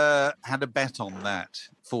had a bet on that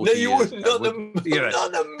 40 years. No, you wouldn't.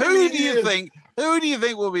 Who do you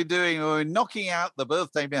think will be doing knocking out the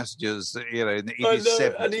birthday messages? In his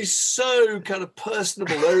 70s? And he's so kind of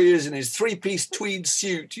personable. There he is in his 3-piece tweed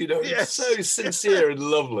suit. Yes. So sincere and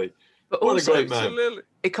lovely. But what also, a great man.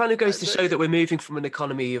 It kind of goes to show that we're moving from an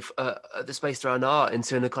economy of that's based around art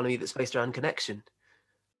into an economy that's based around connection.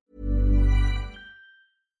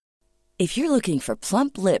 If you're looking for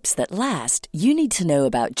plump lips that last, you need to know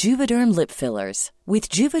about Juvederm lip fillers. With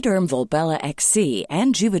Juvederm Volbella XC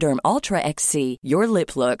and Juvederm Ultra XC, your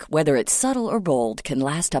lip look, whether it's subtle or bold, can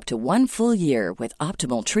last up to 1 full year with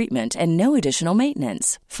optimal treatment and no additional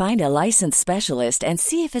maintenance. Find a licensed specialist and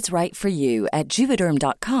see if it's right for you at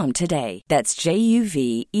Juvederm.com today. That's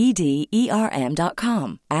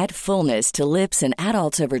JUVEDERM.com. Add fullness to lips in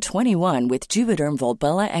adults over 21 with Juvederm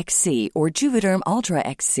Volbella XC or Juvederm Ultra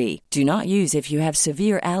XC. Do not use if you have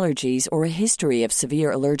severe allergies or a history of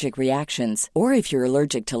severe allergic reactions, or if you're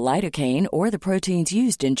allergic to lidocaine or the proteins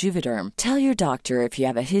used in Juvederm. Tell your doctor if you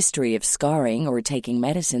have a history of scarring or taking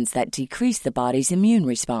medicines that decrease the body's immune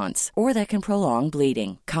response or that can prolong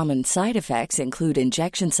bleeding. Common side effects include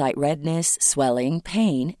injection site redness, swelling,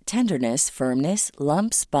 pain, tenderness, firmness,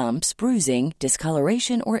 lumps, bumps, bruising,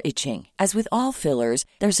 discoloration, or itching. As with all fillers,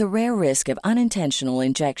 there's a rare risk of unintentional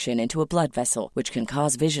injection into a blood vessel, which can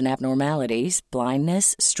cause vision abnormalities,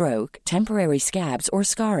 blindness, stroke, temporary scabs, or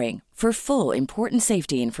scarring. For full, important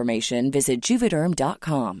safety information, visit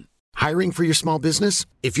Juvederm.com. Hiring for your small business?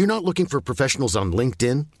 If you're not looking for professionals on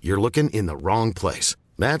LinkedIn, you're looking in the wrong place.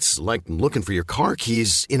 That's like looking for your car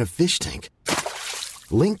keys in a fish tank.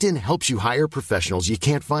 LinkedIn helps you hire professionals you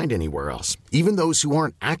can't find anywhere else, even those who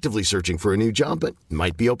aren't actively searching for a new job but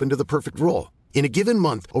might be open to the perfect role. In a given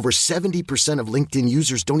month, over 70% of LinkedIn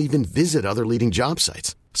users don't even visit other leading job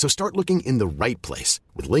sites. So start looking in the right place.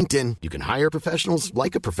 With LinkedIn, you can hire professionals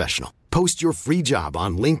like a professional. Post your free job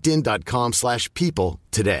on linkedin.com/people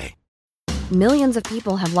today. Millions of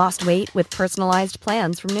people have lost weight with personalized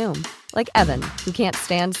plans from Noom. Like Evan, who can't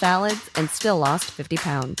stand salads and still lost 50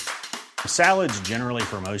 pounds. Salads generally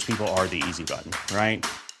for most people are the easy button, right?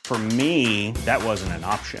 For me, that wasn't an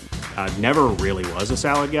option. I never really was a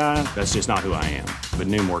salad guy. That's just not who I am. But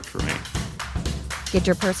Noom worked for me. Get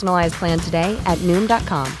your personalized plan today at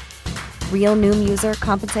Noom.com. Real Noom user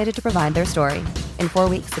compensated to provide their story. In 4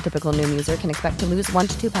 weeks, the typical Noom user can expect to lose 1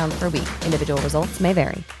 to 2 pounds per week. Individual results may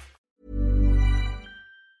vary.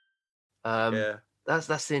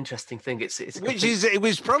 That's the interesting thing. It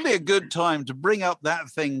was probably a good time to bring up that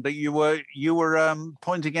thing that you were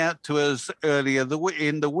pointing out to us earlier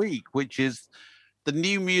in the week, which is the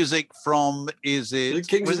new music from the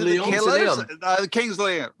Kings of Leon? The Kings of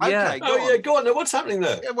Leon. Okay, go on. Now, what's happening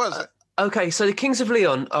there? Okay, so the Kings of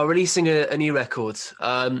Leon are releasing a new record,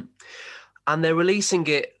 and they're releasing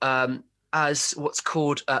it as what's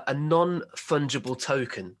called a non-fungible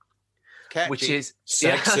token. Catchy. Which is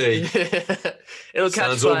sexy. It'll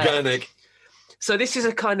Sounds catch fire. Organic. So this is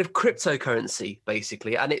a kind of cryptocurrency,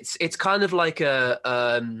 basically, and it's kind of like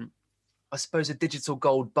I suppose a digital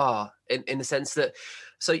gold bar in the sense that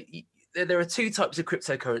there are 2 types of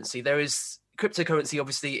cryptocurrency. There is cryptocurrency,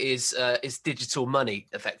 obviously, is digital money.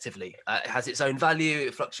 Effectively, it has its own value.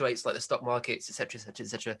 It fluctuates like the stock markets, etc., etc.,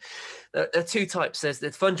 etc. There are 2 types. There's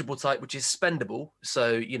the fungible type, which is spendable.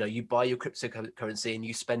 So you buy your cryptocurrency and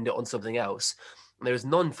you spend it on something else. and there is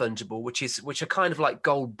non-fungible, which are kind of like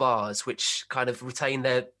gold bars, which kind of retain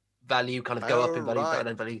their value, kind of go up in value, down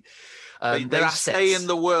in value. They stay in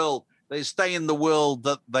the world. They stay in the world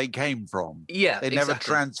that they came from. Yeah, they never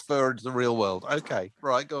transfer into the real world. Okay,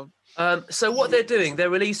 right, go on. So what they're doing,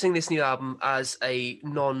 they're releasing this new album as a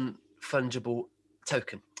non-fungible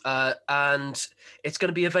token, and it's going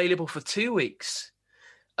to be available for 2 weeks.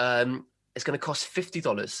 It's going to cost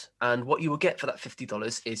 $50, and what you will get for that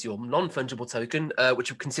 $50 is your non-fungible token, which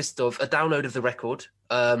will consist of a download of the record,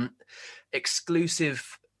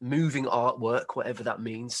 exclusive moving artwork, whatever that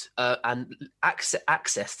means, and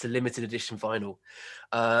access to limited edition vinyl.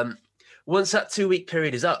 Once that 2 week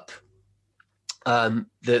period is up,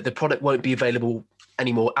 the product won't be available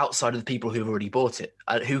anymore outside of the people who've already bought it,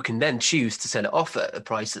 who can then choose to sell it off at a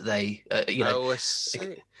price that they,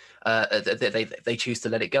 they choose to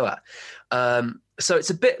let it go at. So it's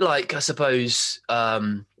a bit like, I suppose,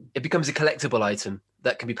 it becomes a collectible item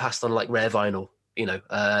that can be passed on like rare vinyl,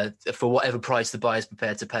 for whatever price the buyer is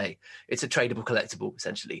prepared to pay. It's a tradable collectible,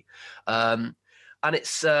 essentially. And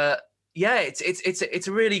it's a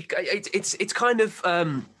really, it's kind of,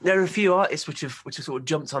 there are a few artists which have sort of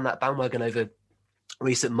jumped on that bandwagon over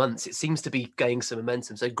recent months. It seems to be gaining some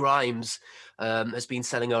momentum. So Grimes has been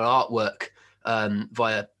selling her artwork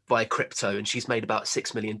via crypto, and she's made about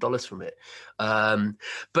 $6 million from it.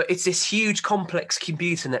 But it's this huge complex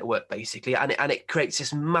computer network basically, and it creates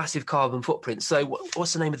this massive carbon footprint. So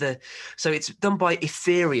what's the name of so it's done by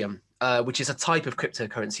Ethereum, which is a type of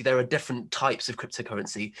cryptocurrency. There are different types of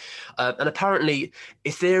cryptocurrency, and apparently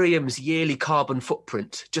Ethereum's yearly carbon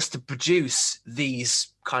footprint just to produce these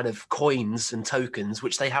kind of coins and tokens,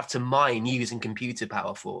 which they have to mine using computer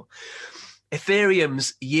power for,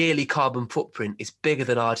 Ethereum's yearly carbon footprint is bigger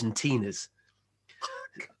than Argentina's.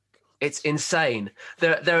 It's insane.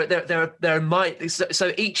 There are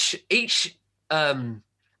so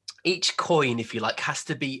each coin, if you like, has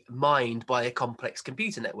to be mined by a complex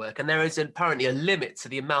computer network, and there is apparently a limit to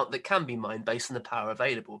the amount that can be mined based on the power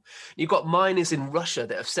available. You've got miners in Russia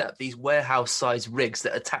that have set up these warehouse-sized rigs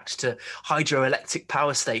that are attached to hydroelectric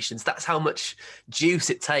power stations. That's how much juice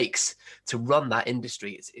it takes to run that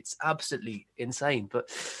industry. It's absolutely insane. But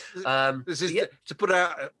this is to put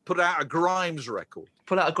out a Grimes record.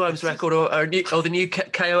 Put out a Grimes record, or the new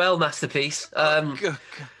KOL masterpiece.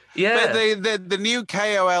 Yeah, but the new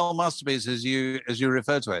KOL masterpiece, as you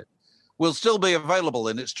refer to it, will still be available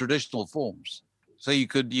in its traditional forms. So you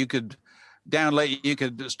could download, you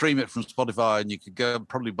could stream it from Spotify, and you could go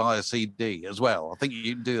probably buy a CD as well. I think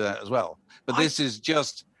you can do that as well. But this is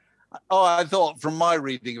just. Oh, I thought from my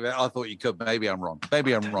reading of it, I thought you could. Maybe I'm wrong.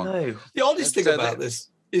 The oddest thing about this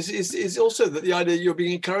is also that the idea you're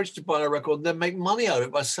being encouraged to buy a record and then make money out of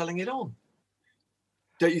it by selling it on.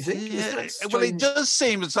 Don't you think? Yeah. Well, it does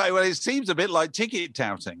seem it seems a bit like ticket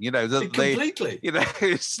touting. Completely.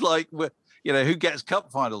 It's like, who gets cup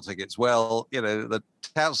final tickets? Well, the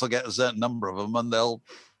touts will get a certain number of them, and they'll,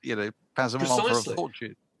 pass them on for a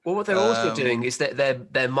fortune. Well, what they're also doing is that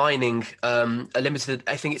they're mining a limited,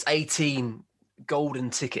 I think it's 18 golden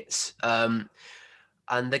tickets, and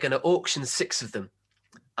they're going to auction 6 of them,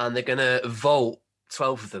 and they're going to vault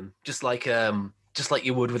 12 of them, just like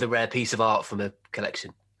you would with a rare piece of art from a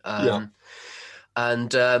collection.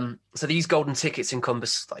 And so these golden tickets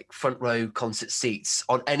encompass like front row concert seats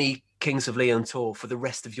on any Kings of Leon tour for the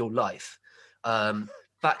rest of your life.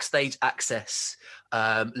 Backstage access,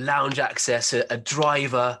 lounge access, a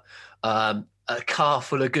driver, a car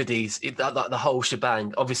full of goodies, the whole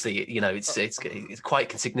shebang. Obviously, it's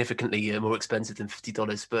quite significantly more expensive than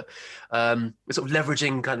 $50, but we're sort of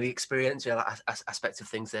leveraging kind of the experiential aspect of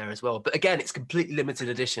things there as well. But again, it's completely limited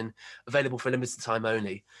edition, available for a limited time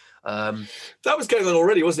only. That was going on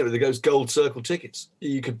already, wasn't it, with those gold circle tickets?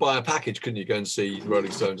 You could buy a package, couldn't you, go and see the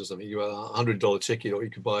Rolling Stones or something? You had a $100 ticket, or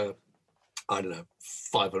you could buy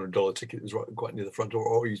 $500 ticket that was right quite near the front door,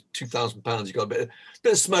 or £2,000, you got a bit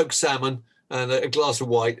of smoked salmon and a glass of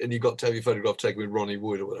white, and you got to have your photograph taken with Ronnie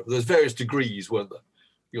Wood or whatever. There's various degrees, weren't there?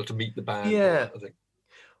 You got to meet the band. Yeah, I think.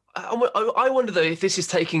 I wonder though if this is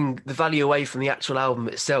taking the value away from the actual album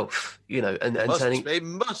itself, and turning. It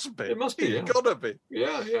must be. Yeah. It's gotta be.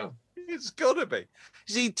 Yeah. It's gotta be.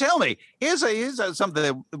 See, tell me. Here's something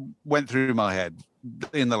that went through my head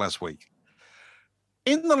in the last week.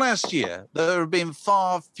 In the last year, there have been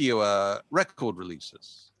far fewer record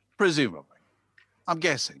releases, presumably. I'm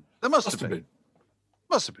guessing. There must have been.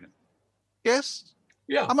 Must have been. Yes?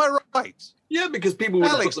 Yeah. Am I right? Yeah, because people would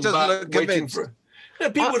have put them back waiting for... Yeah,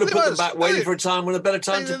 people would have put them back waiting for a time when a better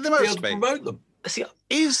time to be able to promote them. See,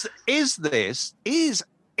 if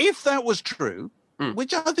that was true,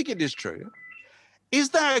 which I think it is true, is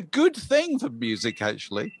that a good thing for music,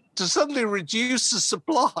 actually, to suddenly reduce the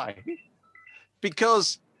supply?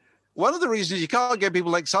 Because one of the reasons you can't get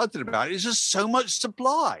people excited about it is just so much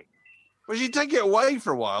supply. Well, you take it away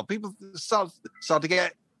for a while, people start to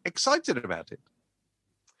get excited about it.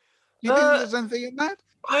 You think there's anything in that?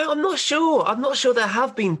 I'm not sure. I'm not sure there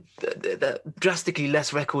have been drastically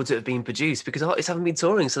less records that have been produced because artists haven't been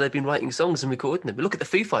touring, so they've been writing songs and recording them. But look at the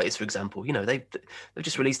Foo Fighters, for example. You know, they've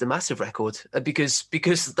just released a massive record because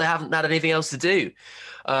they haven't had anything else to do.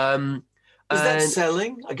 Is that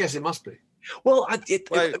selling? I guess it must be. Well, it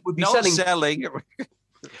would be not selling.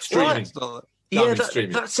 Streaming. Yeah,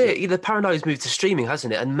 that's it. The paranoia's moved to streaming,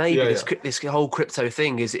 hasn't it? And maybe this whole crypto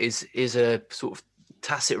thing is a sort of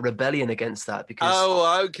tacit rebellion against that because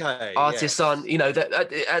artists aren't, at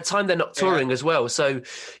the time they're not touring as well. So,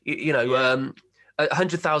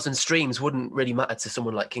 100,000 streams wouldn't really matter to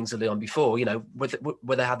someone like Kings of Leon before,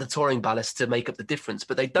 where they had the touring ballast to make up the difference,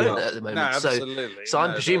 but they don't at the moment. No, absolutely. So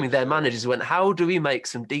I'm presuming their managers went, how do we make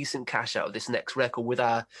some decent cash out of this next record with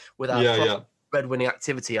our breadwinning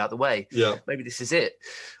activity out of the way? Yeah. Maybe this is it.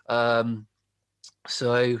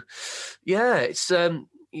 It's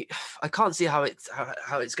I can't see how it's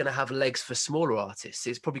going to have legs for smaller artists.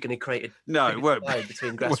 It's probably going to create a divide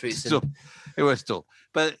between grassroots it will still.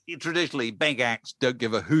 But traditionally, big acts don't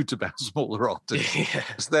give a hoot about smaller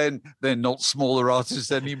artists. Then they're not smaller artists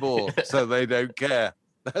anymore, so they don't care.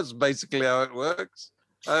 That's basically how it works.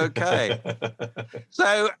 Okay.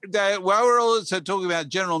 So while we're also talking about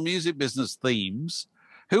general music business themes,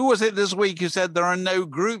 who was it this week who said there are no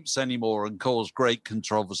groups anymore and caused great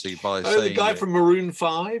controversy by saying the guy from Maroon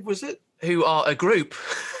 5, was it? Who are a group.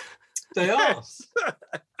 They are.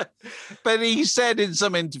 But he said in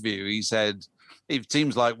some interview, it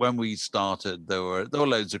seems like when we started, there were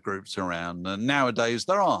loads of groups around, and nowadays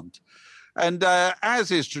there aren't. And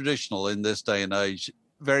as is traditional in this day and age,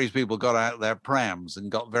 various people got out their prams and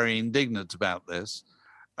got very indignant about this,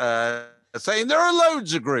 saying there are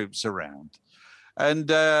loads of groups around.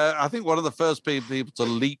 And I think one of the first people to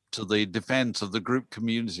leap to the defense of the group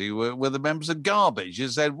community were the members of Garbage. Who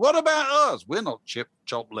said, "What about us? We're not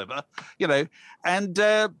chopped liver," And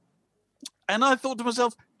I thought to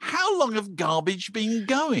myself, how long have Garbage been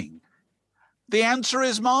going? The answer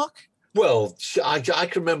is, Mark? Well, I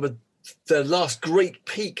can remember their last great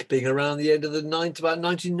peak being around the end of the about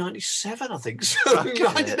 1997, I think. So I don't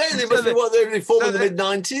know. They must be they formed in the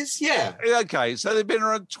mid-90s. Yeah. Okay, so they've been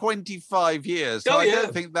around 25 years. So I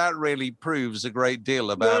don't think that really proves a great deal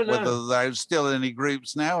about whether there's still any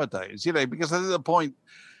groups nowadays. Because I think the point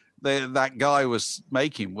that guy was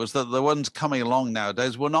making was that the ones coming along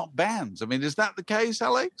nowadays were not bands. I mean, is that the case,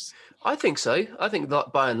 Alex? I think so. I think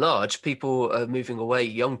that by and large, people are moving away,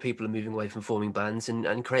 young people are moving away from forming bands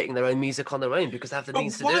and creating their own music on their own because they have the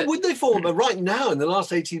means to do it. Why would they form? Right now, in the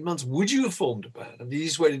last 18 months, would you have formed a band? And the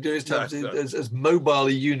easiest way to do it is to have as mobile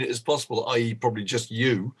a unit as possible, i.e. probably just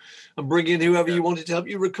you, and bring in whoever you wanted to help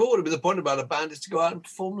you record. But the point about a band is to go out and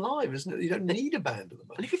perform live, isn't it? You don't need a band at the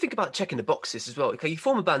moment. And if you think about checking the boxes as well, okay, you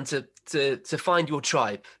form a band to find your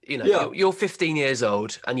tribe. You're 15 years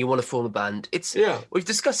old and you want to form a band. We've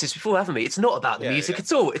discussed this before, haven't we? It's not about the music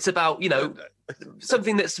at all. It's about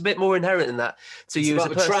something that's a bit more inherent in that to you as a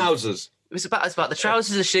person. Trousers. It's about the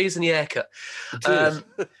trousers, the shoes, and the haircut.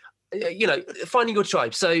 Finding your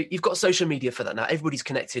tribe. So you've got social media for that now. Everybody's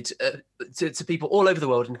connected to people all over the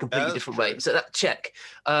world in a completely different way. So that check.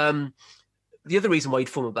 The other reason why you'd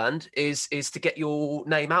form a band is to get your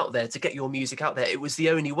name out there, to get your music out there. It was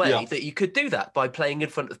the only way that you could do that, by playing in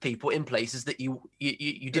front of people in places that you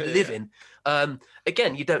didn't live in.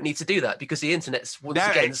 Again, you don't need to do that because the internet's sorted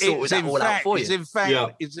that all out for you.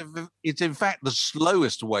 It's in fact the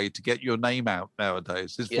slowest way to get your name out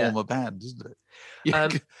nowadays is form a band, isn't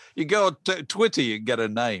it? You go on Twitter, you can get a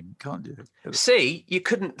name, can't you? See, you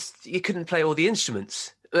couldn't play all the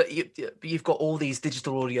instruments. You've got all these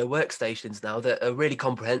digital audio workstations now that are really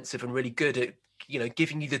comprehensive and really good at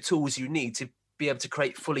giving you the tools you need to be able to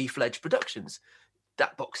create fully fledged productions.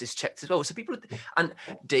 That box is checked as well. So people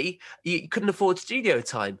you couldn't afford studio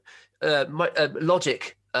time.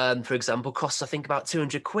 Logic, for example, costs I think about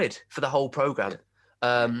 £200 for the whole program,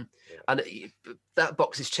 and that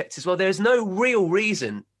box is checked as well. There's no real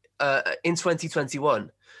reason in 2021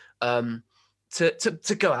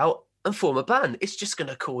 to go out and form a band. It's just going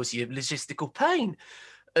to cause you logistical pain,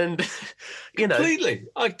 and completely.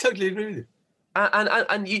 I totally agree with you.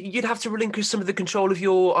 And you'd have to relinquish some of the control of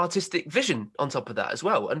your artistic vision on top of that as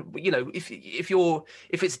well. And if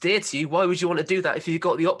it's dear to you, why would you want to do that if you've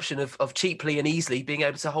got the option of cheaply and easily being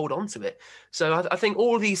able to hold on to it? So I think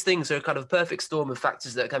all these things are kind of a perfect storm of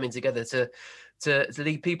factors that are coming together to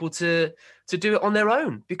lead people to do it on their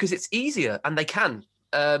own, because it's easier and they can.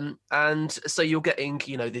 And so you're getting,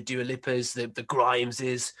 the Dua Lipas, the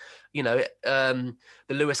Grimeses, the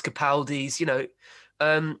Lewis Capaldis,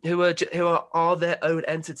 who are their own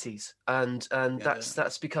entities, and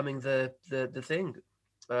that's becoming the thing.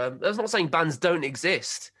 That's not saying bands don't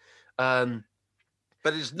exist, but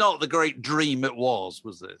it's not the great dream it was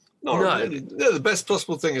it? No. The best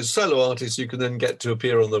possible thing is solo artists you can then get to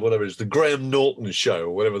appear on the Graham Norton show,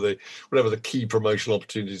 or whatever the key promotional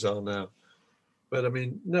opportunities are now. But I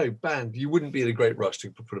mean, no band, you wouldn't be in a great rush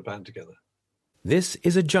to put a band together. This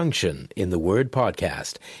is a junction in the word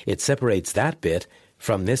podcast. It separates that bit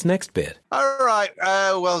from this next bit. All right,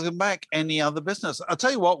 welcome back. Any other business? I'll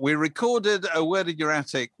tell you what, we recorded A Word in Your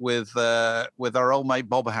Attic with our old mate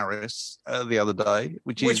Bob Harris the other day,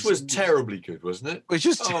 which was terribly good, wasn't it? Which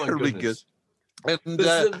is terribly good. And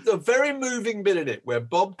there's a very moving bit in it where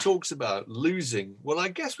Bob talks about losing what I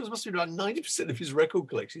guess must be about 90% of his record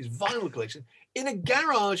collection, his vinyl collection, in a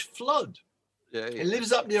garage flood. Yeah. He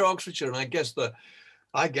lives up near Oxfordshire, and I guess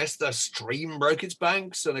the stream broke its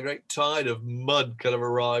banks and a great tide of mud kind of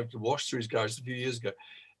arrived and washed through his garage a few years ago.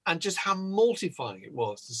 And just how mortifying it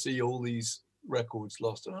was to see all these records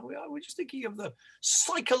lost. And we're just thinking of the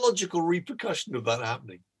psychological repercussion of that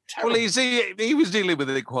happening. Terrible. Well, he was dealing with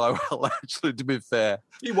it quite well, actually, to be fair.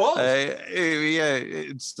 He was.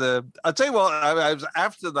 It's. I'll tell you what, I was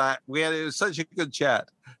after that, it was such a good chat.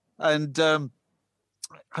 And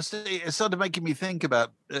it started making me think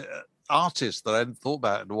about artists that I hadn't thought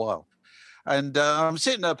about in a while. And I'm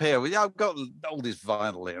sitting up here, I've got all this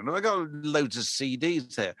vinyl here, and I've got loads of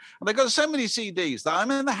CDs here. And I've got so many CDs that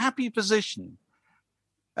I'm in the happy position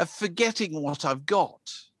of forgetting what I've got.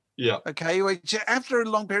 Yeah. Okay. Which after a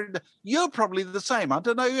long period, you're probably the same. I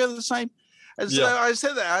don't know. You're the same. And so I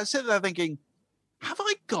said there thinking, I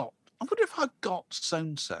wonder if I've got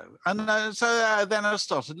so-and-so. And so then I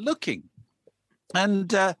started looking.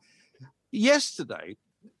 And yesterday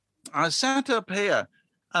I sat up here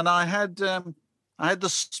and I had the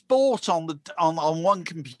sport on one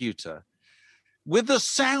computer with the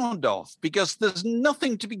sound off, because there's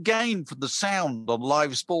nothing to be gained from the sound on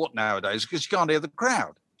live sport nowadays because you can't hear the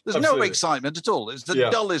crowd. There's no excitement at all. It's the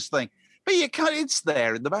dullest thing. But it's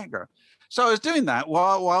there in the background. So I was doing that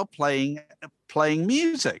while playing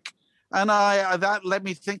music. And that led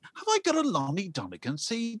me to think, have I got a Lonnie Donegan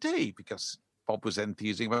CD? Because Bob was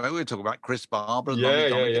enthusing. We were talking about Chris Barber. And Lonnie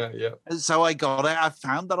Donegan. Yeah. And so I got it. I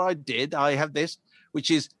found that I did. I have this, which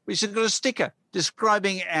has got a sticker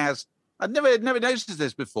describing it as, I'd never noticed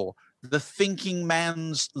this before, the thinking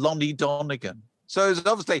man's Lonnie Donegan. So it's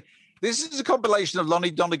obviously, this is a compilation of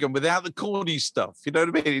Lonnie Donegan without the corny stuff. You know what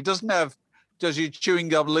I mean? It doesn't have, does your chewing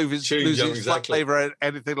gum lose its flavor or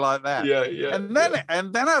anything like that. Yeah. And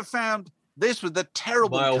then I found this with the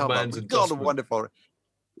terrible cover. God, wonderful.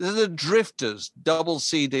 This is the Drifters double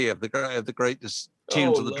CD of the greatest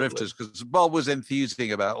tunes of the Drifters, because Bob was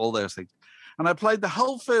enthusing about all those things. And I played the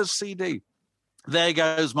whole first CD. There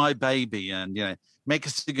Goes My Baby, and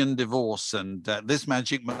Mexican Divorce, and This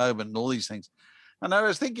Magic Moment, and all these things. And I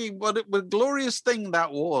was thinking, what a glorious thing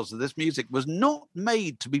that was. This music was not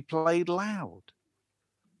made to be played loud.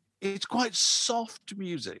 It's quite soft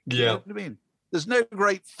music. Yeah. You know what I mean? There's no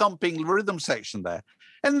great thumping rhythm section there.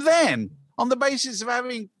 And then, on the basis of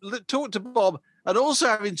having talked to Bob and also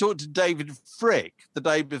having talked to David Frick the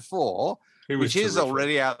day before, which is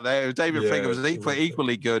already out there. David Frick was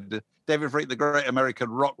equally good. David Frick, the great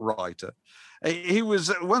American rock writer. He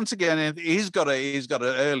was, once again, he's got an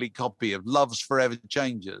early copy of Love's Forever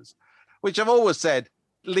Changes, which I've always said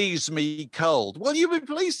leaves me cold. Well, you'll be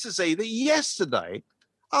pleased to see that yesterday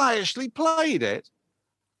I actually played it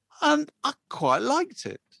and I quite liked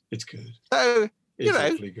it. It's good. So, it's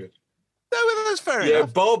actually good. No, that's fair enough. Yeah,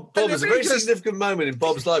 Bob was a very significant moment in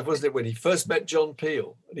Bob's life, wasn't it, when he first met John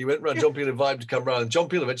Peel? And he went round, John Peel invited him to come round, and John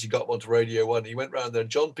Peel eventually got onto Radio 1. He went round there, and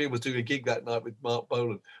John Peel was doing a gig that night with Mark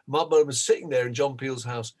Bolan. Mark Bolan was sitting there in John Peel's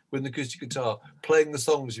house with an acoustic guitar, playing the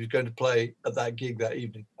songs he was going to play at that gig that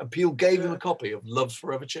evening. And Peel gave him a copy of Love's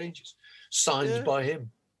Forever Changes, signed by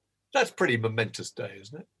him. That's a pretty momentous day,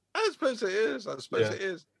 isn't it? I suppose it is. It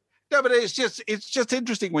is. No, but it's just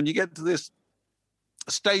interesting when you get to this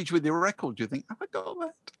stage with your record, you think, have I got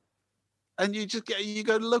that? And you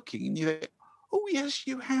go looking and you think, oh yes,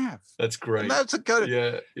 you have. That's great. And that's a kind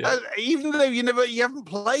of even though you haven't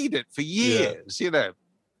played it for years,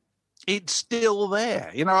 it's still there.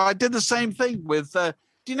 You know, I did the same thing with, do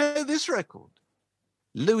you know this record?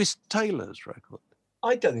 Lewis Taylor's record.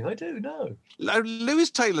 I don't think I do, no. Lewis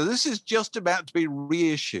Taylor, this is just about to be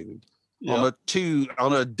reissued on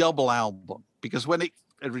a double album, because when it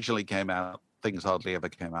originally came out, things hardly ever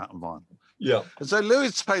came out on vinyl. Yeah. And so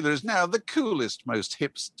Lewis Taylor is now the coolest, most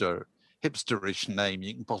hipsterish name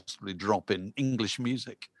you can possibly drop in English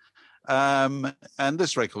music. And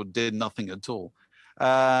this record did nothing at all.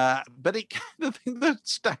 But the thing that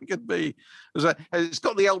staggered me was that it's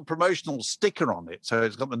got the old promotional sticker on it. So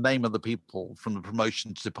it's got the name of the people from the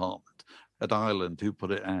promotions department at Ireland who put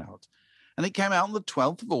it out. And it came out on the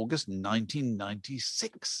 12th of August,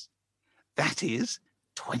 1996. That is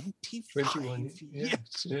 25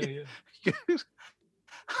 years. Yeah.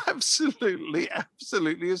 Absolutely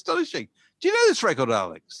astonishing. Do you know this record,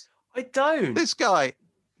 Alex? I don't. This guy.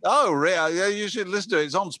 Oh, really? You should listen to it.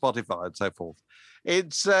 It's on Spotify and so forth.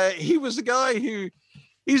 It's he was a guy who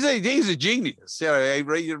he's a genius, you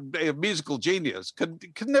know, a musical genius.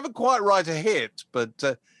 Could never quite write a hit,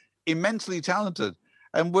 but immensely talented,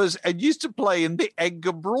 and used to play in the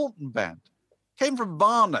Edgar Broughton band. Came from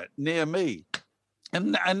Barnet near me,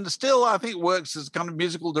 and still I think works as kind of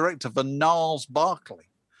musical director for Gnarls Barkley,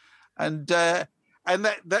 and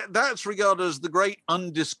that's regarded as the great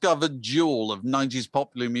undiscovered jewel of 90s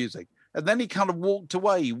popular music. And then he kind of walked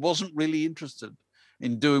away. He wasn't really interested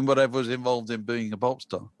in doing whatever was involved in being a pop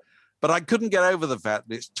star. But I couldn't get over the fact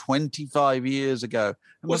that it's 25 years ago.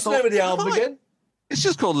 And what's the name of the album again? It's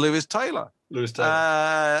just called Lewis Taylor. Lewis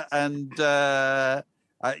Taylor.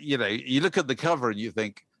 You know, you look at the cover and you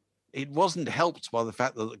think, it wasn't helped by the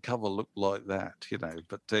fact that the cover looked like that, you know.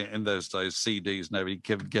 But in those days, CDs, nobody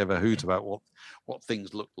gave a hoot about what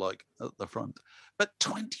things looked like at the front. But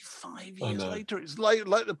 25 years later, it's like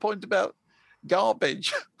the point about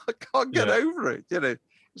garbage. I can't get over it. You know,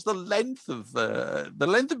 it's the length of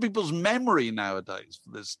people's memory nowadays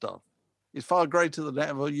for this stuff. It's far greater than it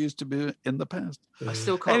ever used to be in the past. I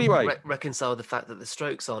still can't reconcile the fact that the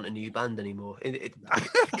Strokes aren't a new band anymore.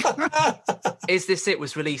 Is This It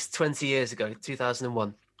was released 20 years ago,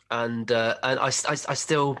 2001, and I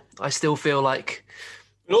still feel like.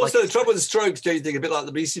 And also, the trouble with the Strokes, do you think, a bit like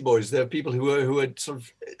the Beastie Boys? There are people who are sort of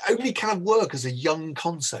only kind of work as a young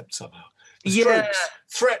concept somehow. The Strokes,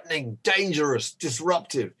 threatening, dangerous,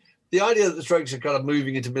 disruptive. The idea that the Strokes are kind of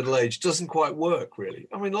moving into middle age doesn't quite work, really.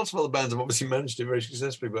 I mean, lots of other bands have obviously managed it very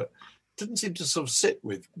successfully, but it didn't seem to sort of sit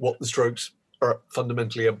with what the Strokes are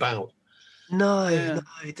fundamentally about. No,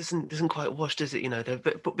 it doesn't quite wash, does it? You know, they're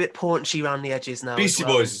a bit paunchy around the edges now. Beastie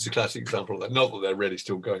Boys is a classic example of that. Not that they're really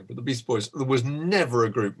still going, but the Beastie Boys, there was never a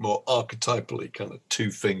group more archetypally kind of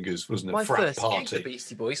two fingers, wasn't it? My Frat first party. gig, the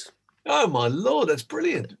Beastie Boys. Oh, my Lord, that's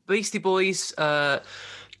brilliant. Beastie Boys,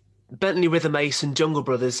 Bentley Rhythm Mason, Jungle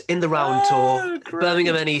Brothers in the round tour, great.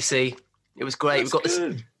 Birmingham NEC. It was great. We've got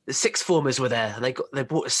the sixth formers were there, and they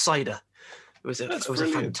brought us cider. It was a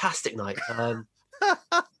fantastic night.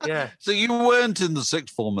 Yeah. So you weren't in the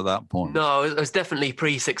sixth form at that point? No, it was definitely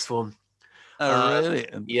pre-sixth form. Oh, really?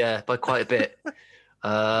 Yeah, by quite a bit.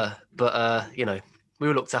 But you know, we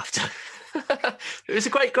were looked after. It was a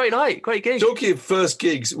great night, great gig. Talking of first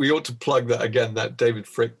gigs, we ought to plug that again, that David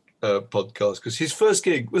Frick podcast, because his first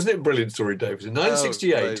gig, wasn't it a brilliant story, Dave? It was in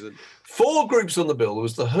 1968. 4 groups on the bill. There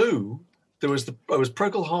was The Who, there was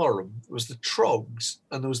Procol Harum, there was the Trogs,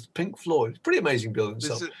 and there was the Pink Floyd. It's a pretty amazing bill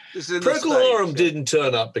itself. Procol Harum didn't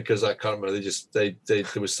turn up because I can't remember.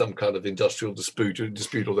 There was some kind of industrial dispute,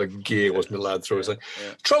 or their gear wasn't allowed through.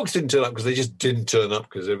 Trogs didn't turn up because they just didn't turn up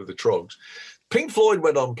because they were the Trogs. Pink Floyd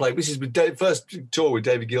went on, played. This is the first tour with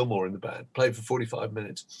David Gilmour in the band. Played for 45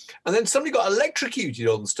 minutes, and then somebody got electrocuted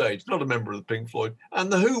on stage. Not a member of the Pink Floyd, and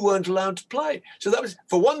the Who weren't allowed to play. So that was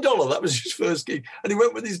for $1. That was his first gig, and he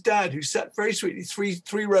went with his dad, who sat very sweetly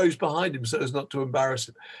three rows behind him, so as not to embarrass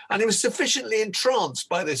him. And he was sufficiently entranced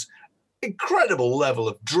by this incredible level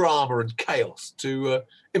of drama and chaos to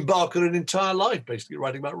embark on an entire life, basically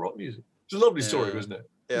writing about rock music. It's a lovely story, wasn't it?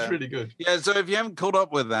 Yeah. It's really good. Yeah, so if you haven't caught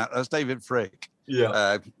up with that, that's David Frick.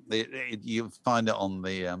 Yeah. You'll find it on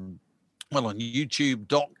the, on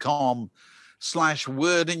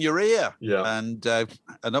youtube.com/word in your ear. Yeah. And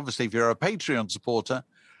obviously, if you're a Patreon supporter,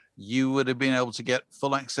 you would have been able to get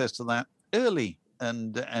full access to that early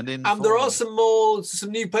and in. And there are some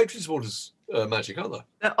new Patreon supporters, Magic, aren't there?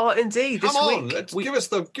 There are indeed. Come on, give us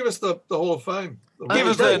the Hall of Fame. Give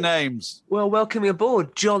us their names. Well, welcoming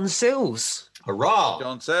aboard John Sills. Hurrah!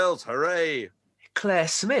 John Sills, hooray! Claire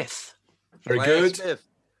Smith. Very good. Smith.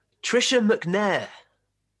 Trisha McNair.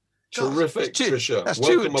 Terrific, Trisha. That's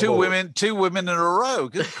two women in a row.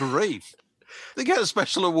 Good grief. They get a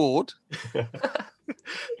special award.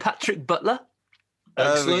 Patrick Butler.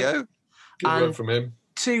 There we go. Good work from him.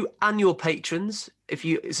 2 annual patrons. If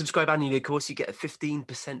you subscribe annually, of course, you get a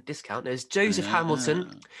 15% discount. There's Joseph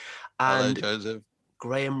Hamilton and Hello, Joseph.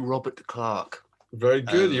 Graham Robert Clark. Very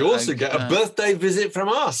good. You also get a birthday visit from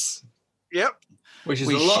us. Yep. Which is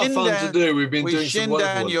a lot of fun to do. We've been doing some wonderful. We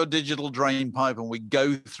shin down your digital drain pipe and we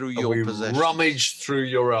go through your possessions. Rummage through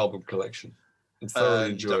your album collection and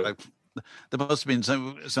thoroughly enjoy it. There must have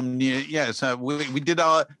been some new. Yeah, so we did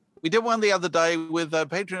one the other day with a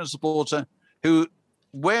Patreon supporter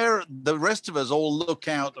where the rest of us all look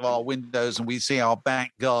out of our windows and we see our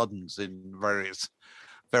back gardens in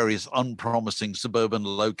various unpromising suburban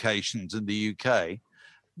locations in the UK.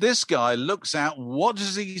 This guy looks out. What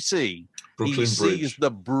does he see? He sees the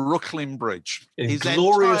Brooklyn Bridge. In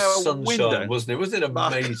glorious sunshine, wasn't it? Wasn't it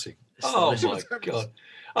amazing? Oh, my God.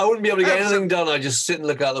 I wouldn't be able to get anything done. I'd just sit and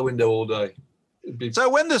look out the window all day. So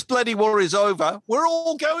when this bloody war is over, we're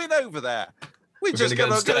all going over there. We're just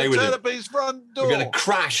going to turn up his front door. We're going to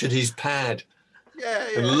crash at his pad. Yeah.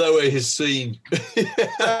 And lower his scene.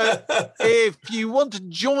 If you want to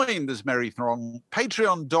join this merry throng,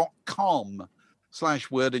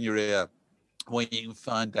 patreon.com/word in your ear, where you can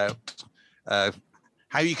find out how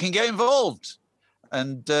you can get involved.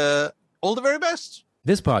 And all the very best.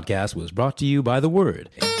 This podcast was brought to you by The Word.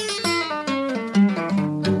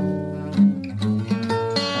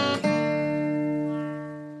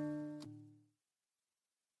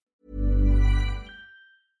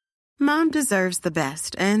 Mom deserves the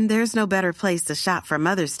best, and there's no better place to shop for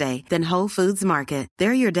Mother's Day than Whole Foods Market.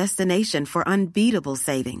 They're your destination for unbeatable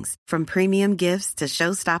savings, from premium gifts to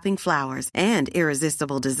show-stopping flowers and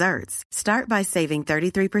irresistible desserts. Start by saving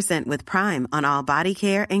 33% with Prime on all body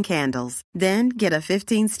care and candles. Then get a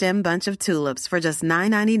 15-stem bunch of tulips for just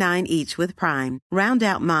 $9.99 each with Prime. Round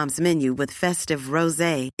out Mom's menu with festive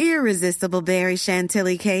rosé, irresistible berry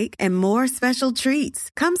chantilly cake, and more special treats.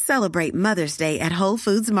 Come celebrate Mother's Day at Whole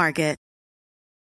Foods Market.